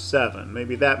 6 or 7,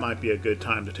 maybe that might be a good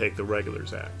time to take the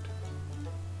Regulars Act.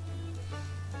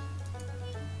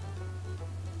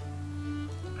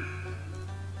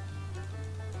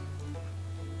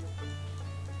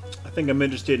 I think I'm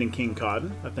interested in King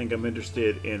Cotton. I think I'm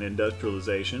interested in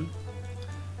industrialization.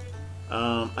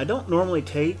 I don't normally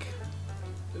take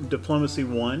Diplomacy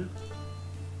 1,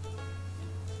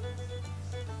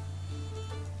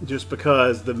 just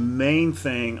because the main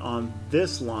thing on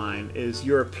this line is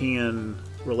European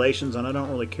relations, and I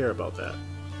don't really care about that.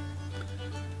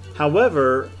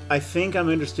 However, I think I'm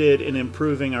interested in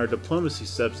improving our diplomacy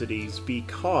subsidies,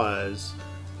 because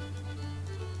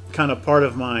kind of part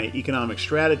of my economic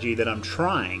strategy that I'm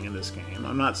trying in this game,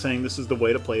 I'm not saying this is the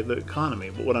way to play the economy,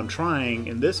 but what I'm trying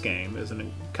in this game is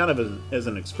as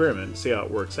an experiment, see how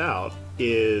it works out,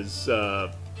 is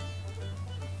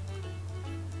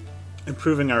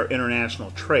improving our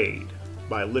international trade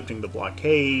by lifting the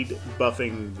blockade,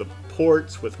 buffing the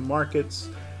ports with markets,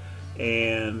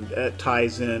 and that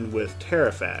ties in with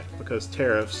Tariff Act, because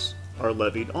tariffs are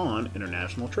levied on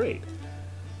international trade.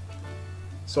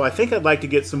 So I think I'd like to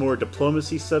get some more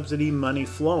diplomacy subsidy money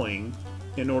flowing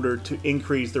in order to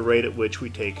increase the rate at which we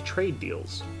take trade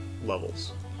deals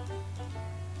levels.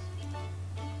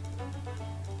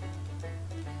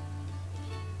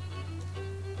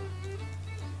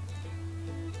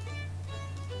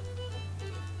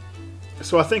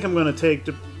 So I think I'm going to take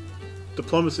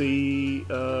Diplomacy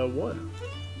 1.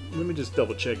 Let me just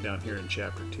double check down here in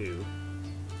Chapter 2.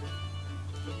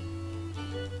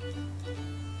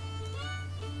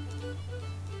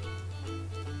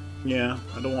 Yeah,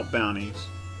 I don't want bounties.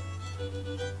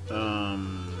 No,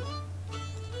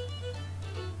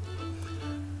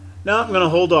 I'm going to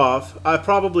hold off. I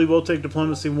probably will take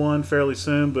Diplomacy 1 fairly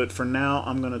soon, but for now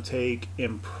I'm going to take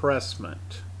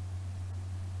Impressment.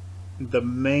 The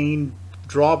main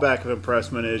drawback of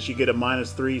Impressment is you get a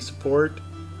 -3 support.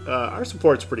 Our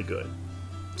support's pretty good,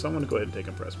 so I'm going to go ahead and take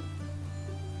Impressment.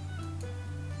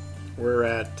 We're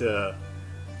at,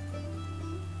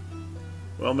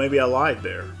 well, maybe I lied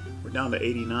there. We're down to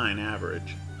 89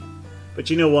 average. But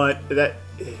you know what?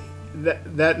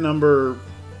 That number,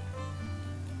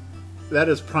 that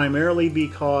is primarily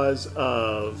because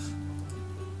of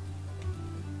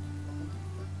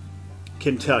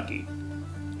Kentucky,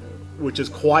 which is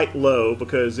quite low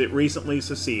because it recently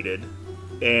seceded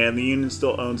and the Union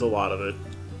still owns a lot of it.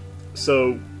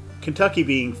 So Kentucky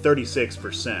being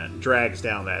 36% drags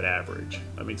down that average.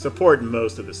 I mean, support in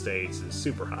most of the states is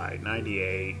super high,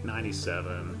 98,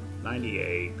 97,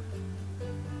 98.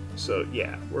 So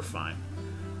yeah, we're fine.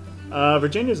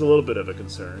 Virginia's a little bit of a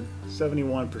concern,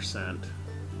 71%.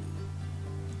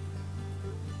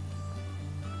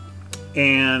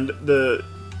 And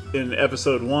in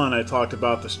episode 1, I talked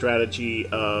about the strategy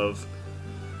of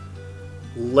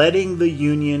letting the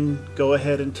Union go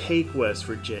ahead and take West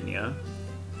Virginia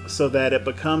so that it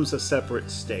becomes a separate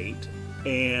state,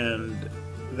 and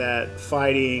that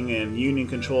fighting and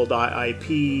Union-controlled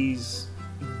IIPs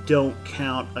don't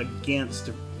count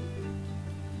against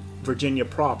Virginia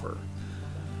proper.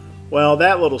 Well,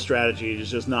 that little strategy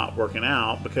is just not working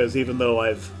out, because even though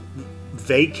I've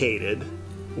vacated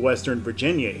Western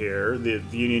Virginia here, the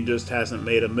Union just hasn't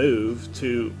made a move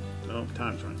to... Oh,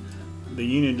 time's running. The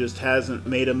Union just hasn't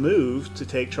made a move to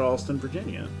take Charleston,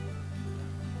 Virginia.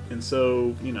 And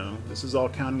so, you know, this is all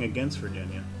counting against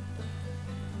Virginia.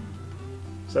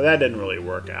 So that didn't really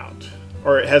work out.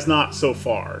 Or it has not so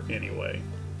far, anyway.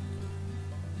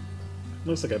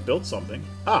 Looks like I built something.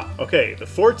 Ah, okay, the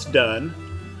fort's done,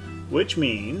 which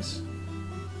means...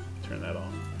 Turn that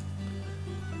on.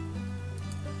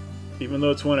 Even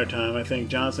though it's wintertime, I think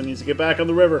Johnson needs to get back on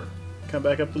the river. Come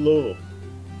back up to Louisville.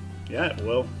 Yeah,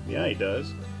 well, yeah, he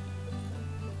does.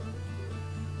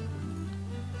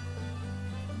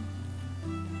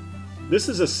 This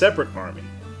is a separate army.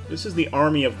 This is the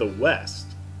Army of the West,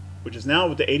 which is now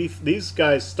with the 80... These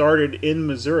guys started in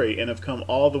Missouri and have come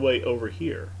all the way over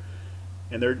here.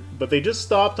 And but they just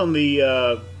stopped on the...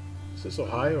 is this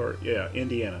Ohio or... Yeah,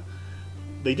 Indiana.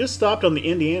 They just stopped on the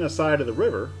Indiana side of the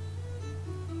river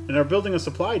and are building a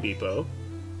supply depot.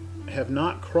 Have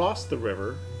not crossed the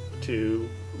river to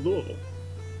Louisville.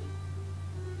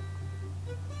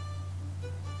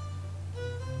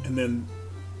 And then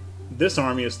this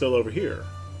army is still over here.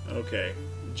 Okay.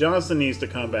 Johnson needs to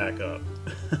come back up.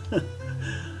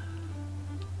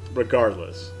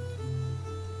 Regardless.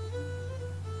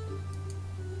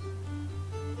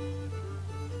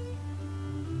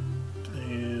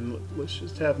 And let's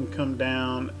just have him come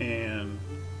down and...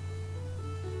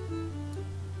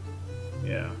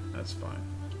 Yeah, that's fine.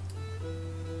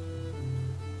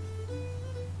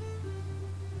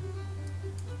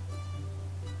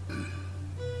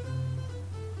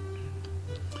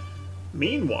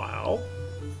 Meanwhile,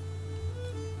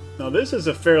 now this is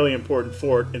a fairly important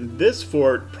fort, and this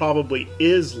fort probably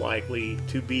is likely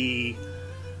to be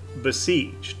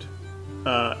besieged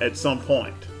at some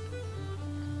point,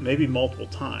 maybe multiple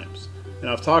times. And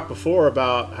I've talked before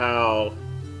about how,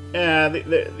 yeah,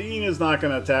 the Union's not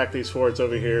going to attack these forts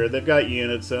over here. They've got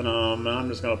units in them, and I'm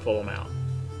just going to pull them out.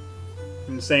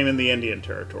 And the same in the Indian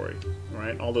Territory,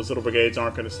 right? All those little brigades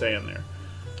aren't going to stay in there.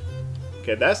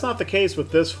 Okay, that's not the case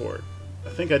with this fort. I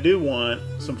think I do want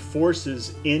some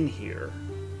forces in here.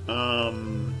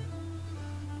 And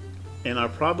I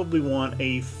probably want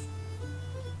a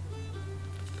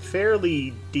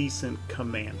fairly decent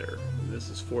commander. This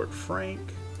is Fort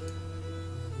Frank.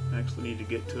 I actually need to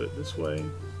get to it this way.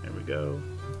 There we go.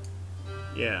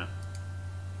 Yeah.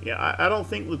 Yeah, I don't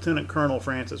think Lieutenant Colonel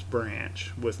Francis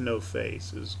Branch with no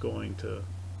face is going to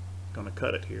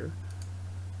cut it here.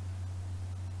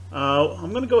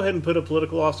 I'm going to go ahead and put a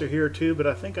political officer here too, but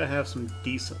I think I have some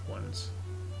decent ones.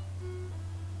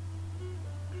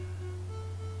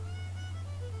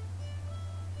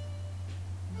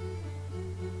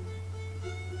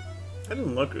 That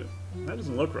doesn't look good. That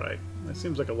doesn't look right. That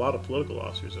seems like a lot of political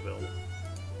officers available.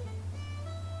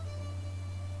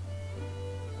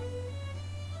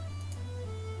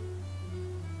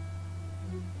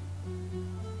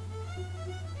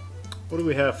 What do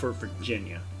we have for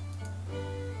Virginia?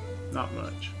 Not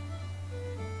much.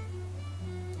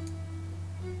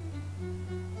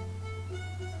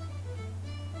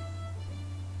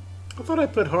 I thought I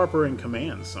put Harper in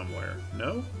command somewhere.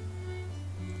 No?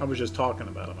 I was just talking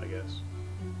about him, I guess.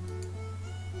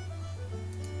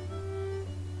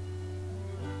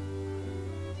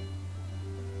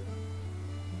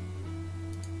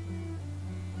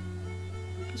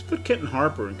 Let's put Kenton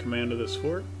Harper in command of this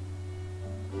fort.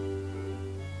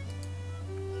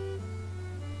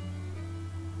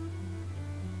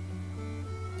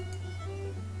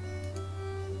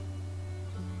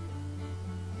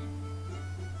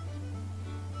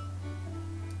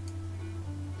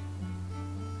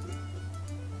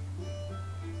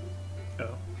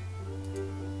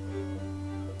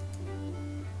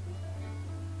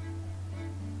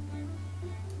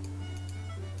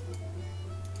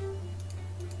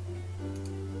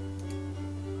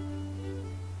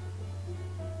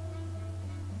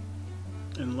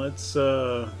 And let's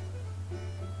I'm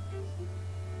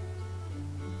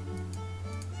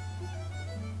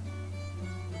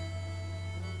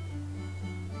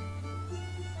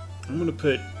going to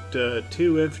put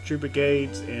 2 infantry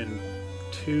brigades and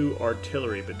 2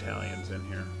 artillery battalions in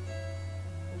here.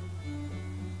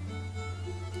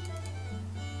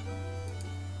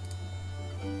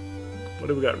 What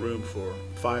do we got room for?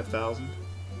 5,000?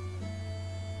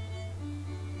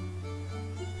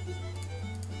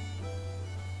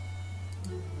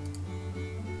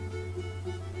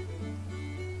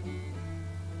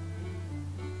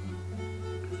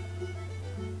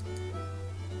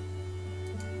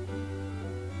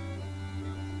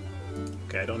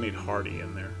 Okay, I don't need Hardy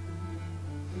in there.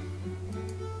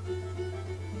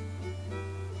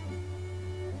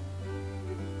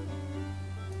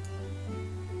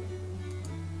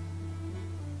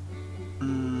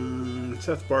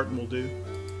 Seth Barton will do.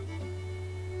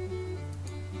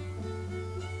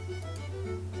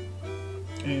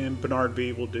 And Bernard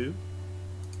V will do.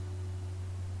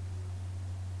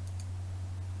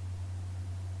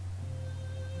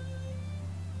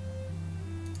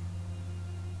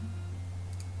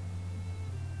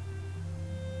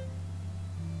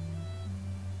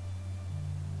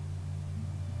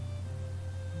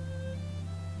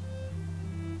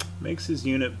 Makes his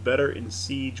unit better in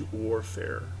siege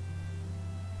warfare.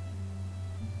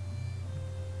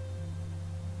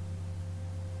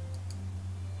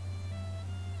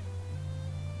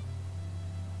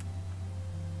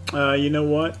 You know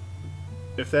what?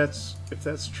 If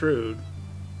that's true,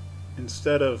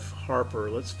 instead of Harper,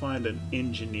 let's find an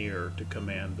engineer to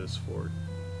command this fort.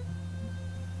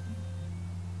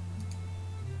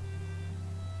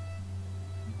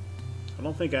 I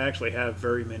don't think I actually have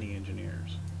very many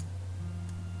engineers.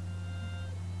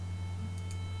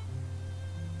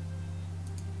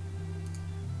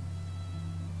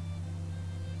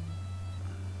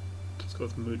 Let's go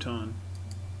with Mouton.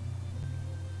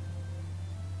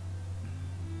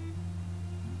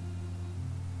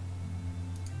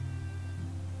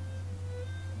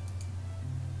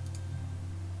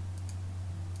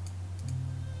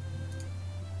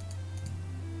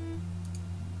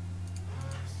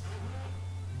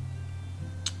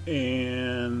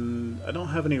 And I don't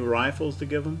have any rifles to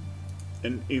give them,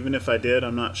 and even if I did,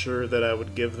 I'm not sure that I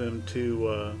would give them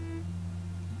to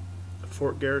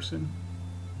Fort Garrison.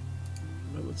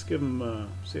 But let's give them,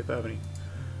 see if I have any.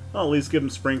 I'll at least give them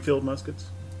Springfield muskets.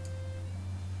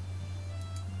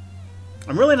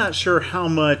 I'm really not sure how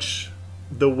much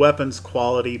the weapons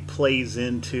quality plays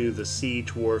into the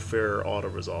siege warfare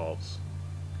auto-resolves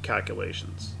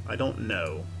calculations. I don't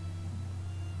know.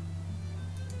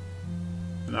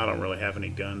 And I don't really have any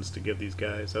guns to give these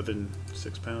guys other than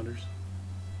 6-pounders.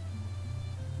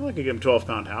 I could give them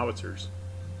 12-pound howitzers.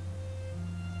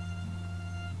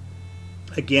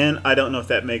 Again, I don't know if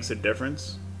that makes a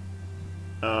difference.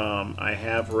 I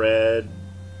have read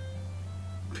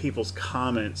people's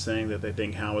comments saying that they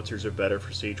think howitzers are better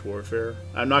for siege warfare.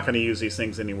 I'm not going to use these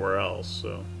things anywhere else,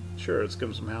 so sure, let's give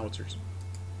them some howitzers.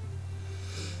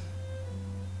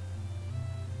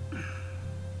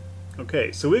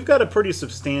 Okay, so we've got a pretty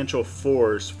substantial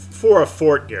force for a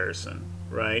fort garrison,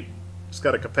 right? It's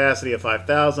got a capacity of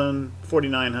 5,000,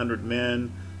 4,900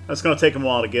 men. That's going to take them a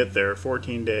while to get there,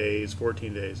 14 days,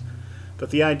 14 days.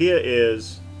 But the idea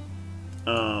is,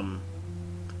 now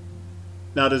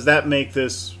does that make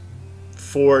this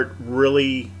fort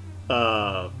really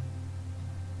able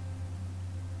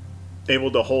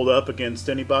to hold up against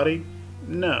anybody?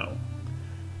 No.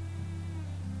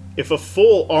 If a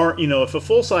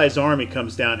full-size army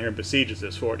comes down here and besieges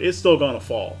this fort, it's still going to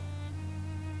fall.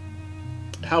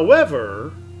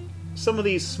 However, some of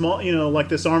these small, like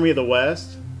this Army of the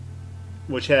West,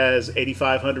 which has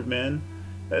 8,500 men,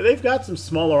 they've got some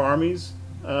smaller armies.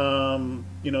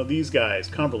 These guys,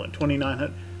 Cumberland,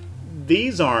 2,900.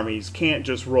 These armies can't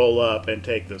just roll up and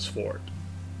take this fort.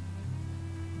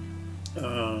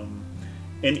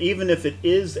 And even if it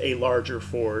is a larger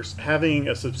force, having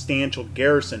a substantial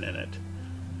garrison in it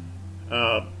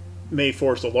may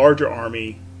force a larger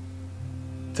army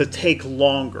to take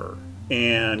longer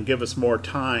and give us more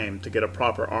time to get a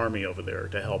proper army over there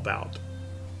to help out.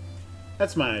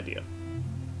 That's my idea.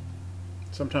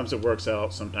 Sometimes it works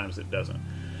out, sometimes it doesn't.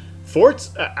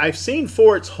 Forts, I've seen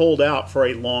forts hold out for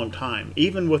a long time,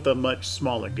 even with a much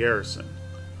smaller garrison.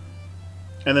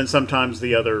 And then sometimes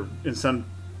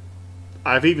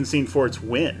I've even seen forts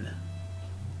win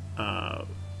a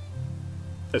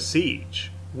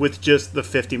siege with just the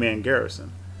 50-man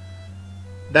garrison.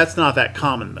 That's not that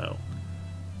common, though.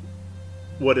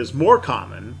 What is more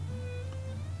common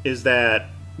is that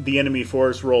the enemy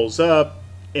force rolls up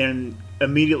and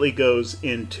immediately goes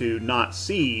into not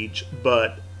siege,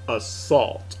 but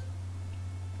assault.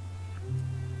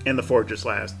 And the fort just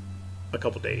lasts a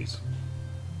couple days.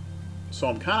 So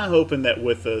I'm kind of hoping that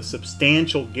with a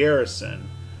substantial garrison,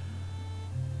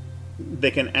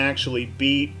 they can actually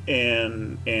beat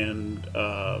and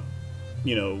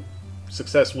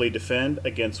successfully defend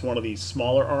against one of these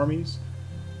smaller armies.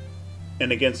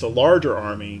 and against a larger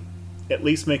army, at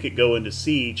least make it go into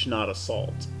siege, not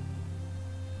assault.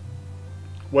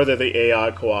 Whether the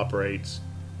AI cooperates,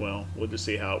 well, we'll just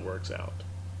see how it works out.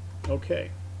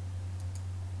 Okay.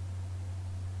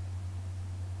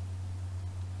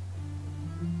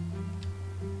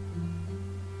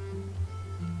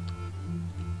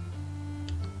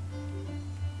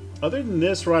 Other than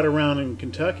this right around in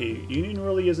Kentucky, Union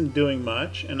really isn't doing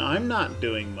much, and I'm not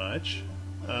doing much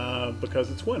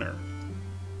because it's winter.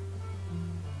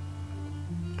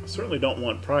 I certainly don't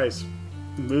want Price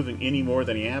moving any more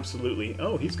than he absolutely...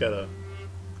 Oh, he's got a...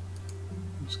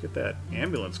 Let's get that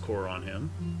ambulance corps on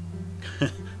him.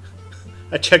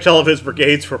 I checked all of his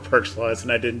brigades for perk slots,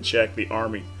 and I didn't check the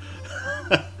army.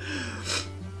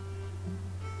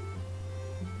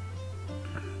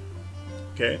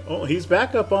 Okay, oh, he's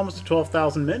back up almost to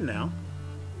 12,000 men now.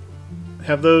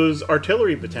 Have those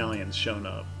artillery battalions shown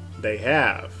up? They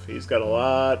have. He's got a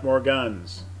lot more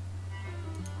guns.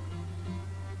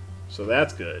 So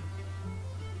that's good.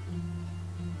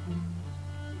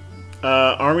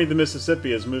 Army of the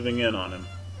Mississippi is moving in on him.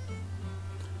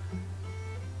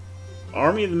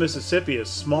 Army of the Mississippi is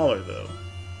smaller, though.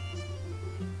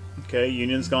 Okay,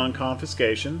 Union's gone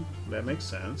confiscation. That makes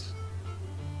sense.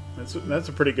 That's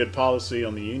a pretty good policy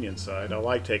on the Union side. I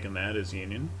like taking that as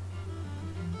Union.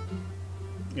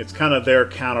 It's kind of their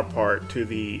counterpart to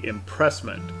the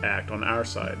Impressment Act on our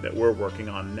side that we're working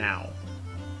on now.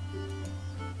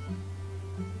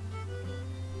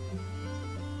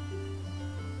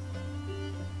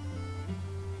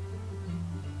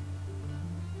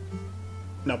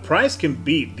 Now, Price can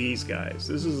beat these guys.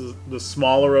 This is the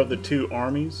smaller of the two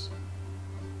armies.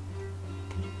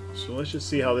 So let's just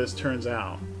see how this turns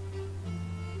out.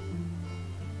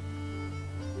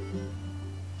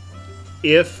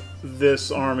 If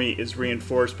this army is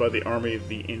reinforced by the Army of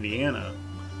the Indiana,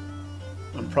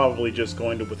 I'm probably just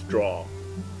going to withdraw.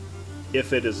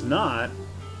 If it is not,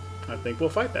 I think we'll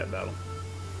fight that battle.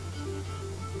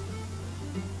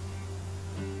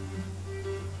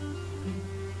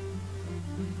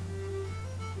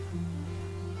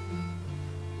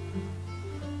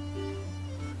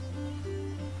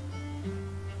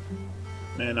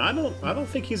 And I don't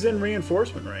think he's in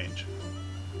reinforcement range.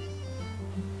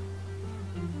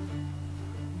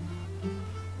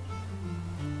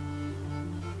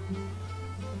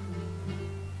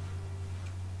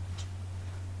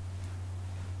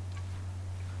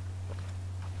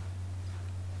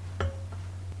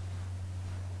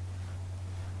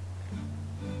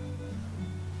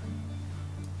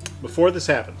 Before this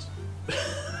happens.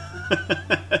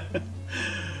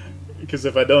 Because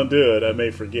if I don't do it, I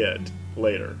may forget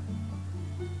later.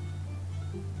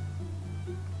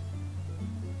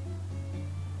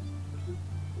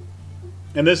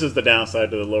 And this is the downside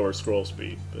to the lower scroll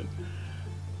speed. But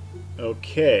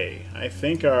okay, I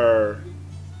think our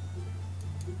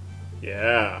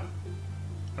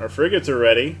frigates are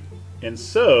ready, and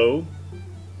so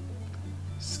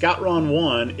Scoutron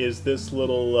 1 is this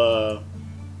little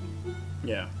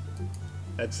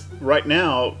that's right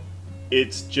now.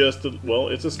 It's just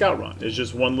it's a scout run. It's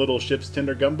just one little ship's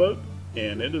tender gunboat,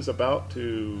 and it is about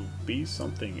to be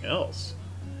something else.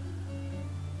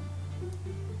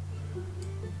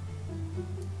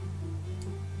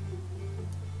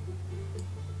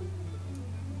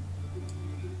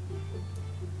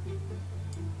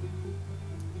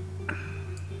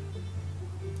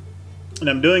 And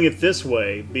I'm doing it this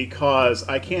way because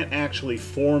I can't actually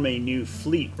form a new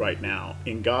fleet right now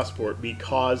in Gosport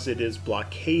because it is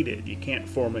blockaded. You can't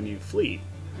form a new fleet.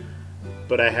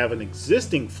 But I have an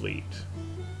existing fleet.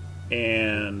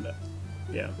 And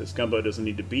yeah, this gunboat doesn't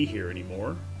need to be here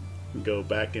anymore. And go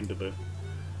back into the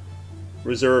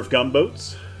reserve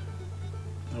gunboats.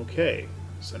 Okay,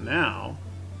 so now,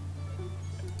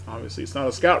 obviously it's not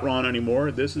a scout run anymore.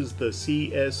 This is the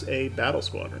CSA battle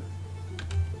squadron.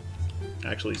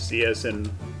 Actually,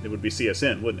 CSN, it would be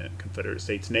CSN, wouldn't it? Confederate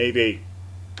States Navy.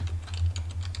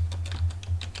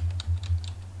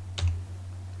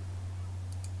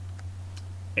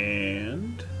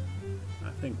 And I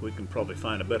think we can probably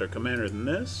find a better commander than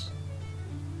this.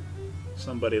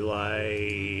 Somebody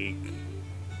like...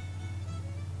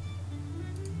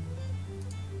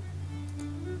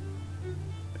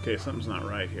 Okay, something's not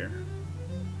right here.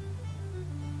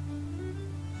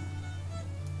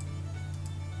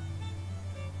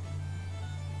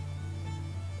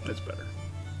 That's better.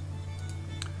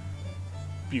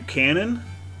 Buchanan,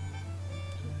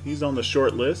 he's on the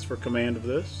short list for command of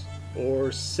this,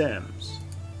 or Sems.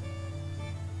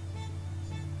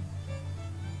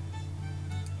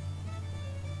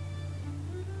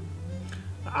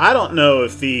 I don't know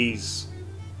if these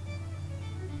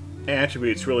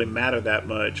attributes really matter that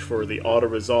much for the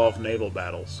auto-resolve naval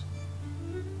battles.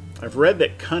 I've read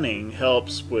that cunning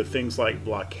helps with things like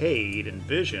blockade and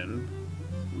vision,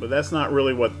 but that's not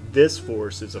really what this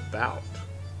force is about.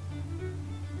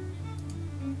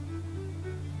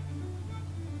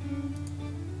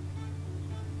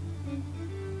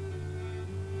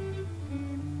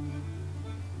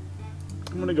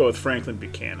 I'm going to go with Franklin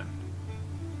Buchanan.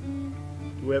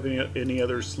 Do we have any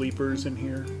other sleepers in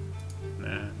here?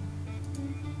 Nah.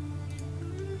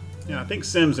 Yeah, I think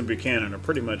Sims and Buchanan are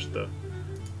pretty much the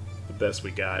best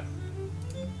we got.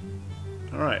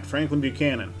 Alright, Franklin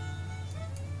Buchanan.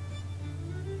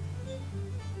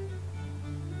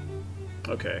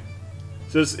 Okay.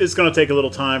 So it's going to take a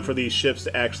little time for these ships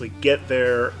to actually get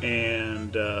there,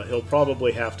 and he'll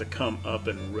probably have to come up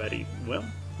and ready. Well,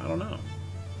 I don't know.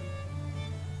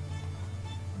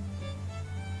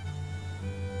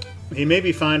 He may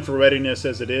be fine for readiness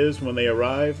as it is when they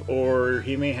arrive, or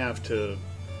he may have to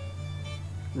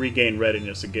regain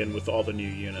readiness again with all the new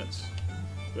units.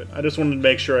 But I just wanted to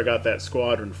make sure I got that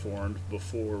squadron formed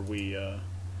before we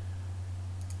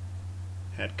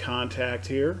had contact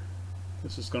here.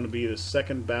 This is going to be the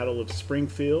second Battle of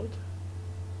Springfield.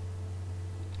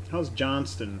 How's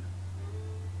Johnston?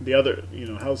 The other,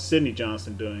 how's Sidney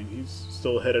Johnston doing? He's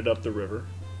still headed up the river.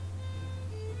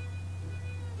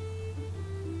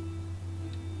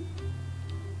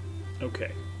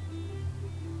 Okay.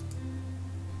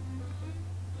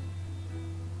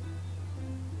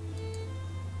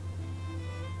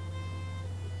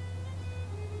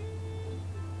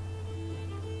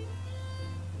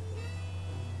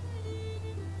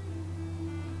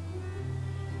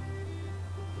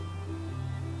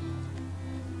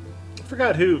 I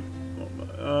forgot who.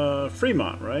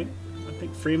 Fremont, right? I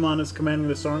think Fremont is commanding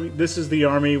this army. This is the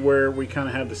army where we kind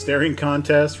of had the staring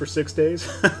contest for 6 days.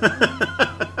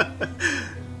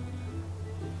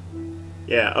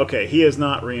 Yeah, okay, he is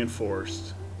not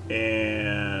reinforced,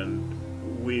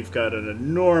 and we've got an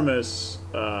enormous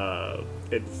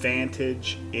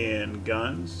advantage in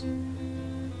guns.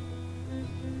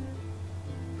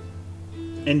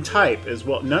 In type as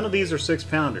well. None of these are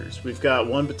 6-pounders. We've got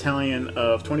 1 battalion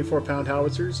of 24-pound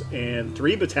howitzers and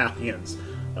 3 battalions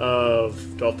of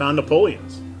 12-pound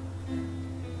Napoleons.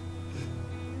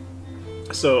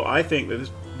 So I think that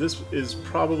this is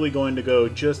probably going to go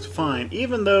just fine,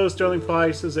 even though Sterling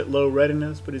Price is at low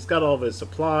readiness, but he's got all of his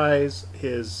supplies.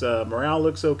 His morale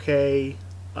looks okay.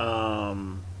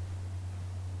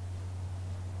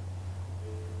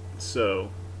 So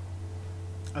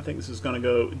I think this is going to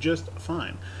go just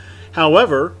fine.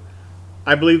 However,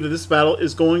 I believe that this battle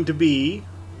is going to be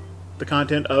the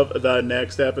content of the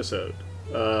next episode.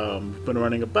 We've been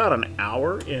running about an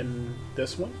hour in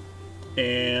this one,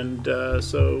 and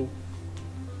so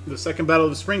the second Battle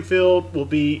of Springfield will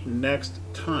be next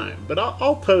time. But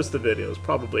I'll post the videos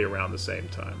probably around the same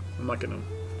time. I'm not going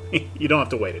to... You don't have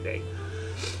to wait a day.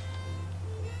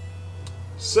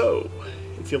 So,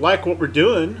 if you like what we're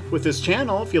doing with this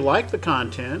channel, if you like the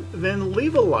content, then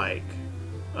leave a like.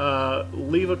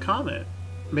 Leave a comment.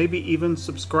 Maybe even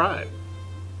subscribe.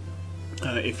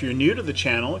 If you're new to the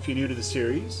channel, if you're new to the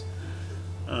series,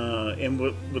 and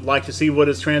would like to see what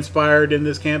has transpired in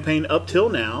this campaign up till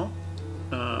now,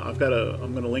 I'm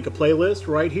going to link a playlist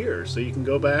right here so you can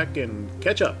go back and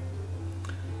catch up.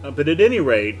 But at any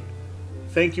rate,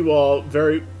 thank you all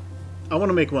very... I want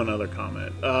to make one other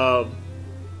comment. I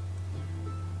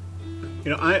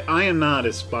am not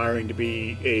aspiring to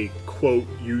be a quote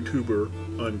YouTuber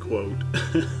unquote.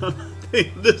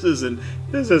 This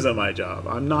isn't my job.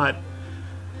 I'm not.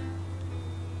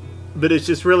 But it's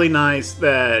just really nice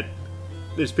that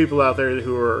there's people out there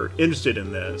who are interested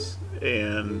in this,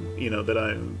 and that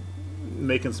I'm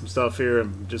making some stuff here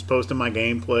and just posting my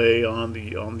gameplay on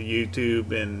the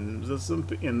YouTube, and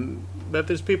that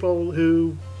there's people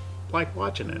who like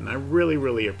watching it, and I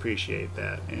really appreciate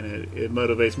that, and it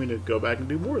motivates me to go back and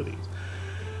do more of these.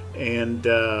 And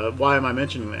why am I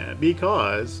mentioning that?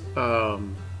 Because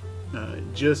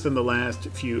just in the last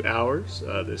few hours,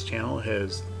 this channel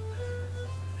has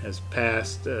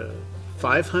passed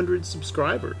 500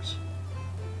 subscribers,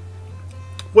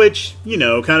 which,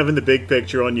 kind of in the big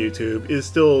picture on YouTube is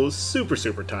still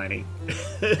super tiny.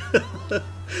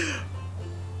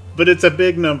 But it's a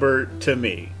big number to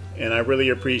me, and I really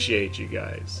appreciate you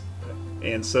guys.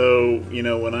 And so,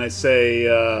 when I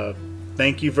say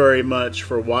thank you very much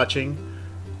for watching,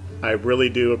 I really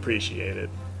do appreciate it.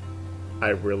 I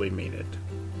really mean it.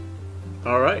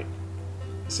 Alright.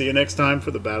 See you next time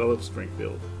for the Battle of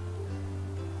Springfield.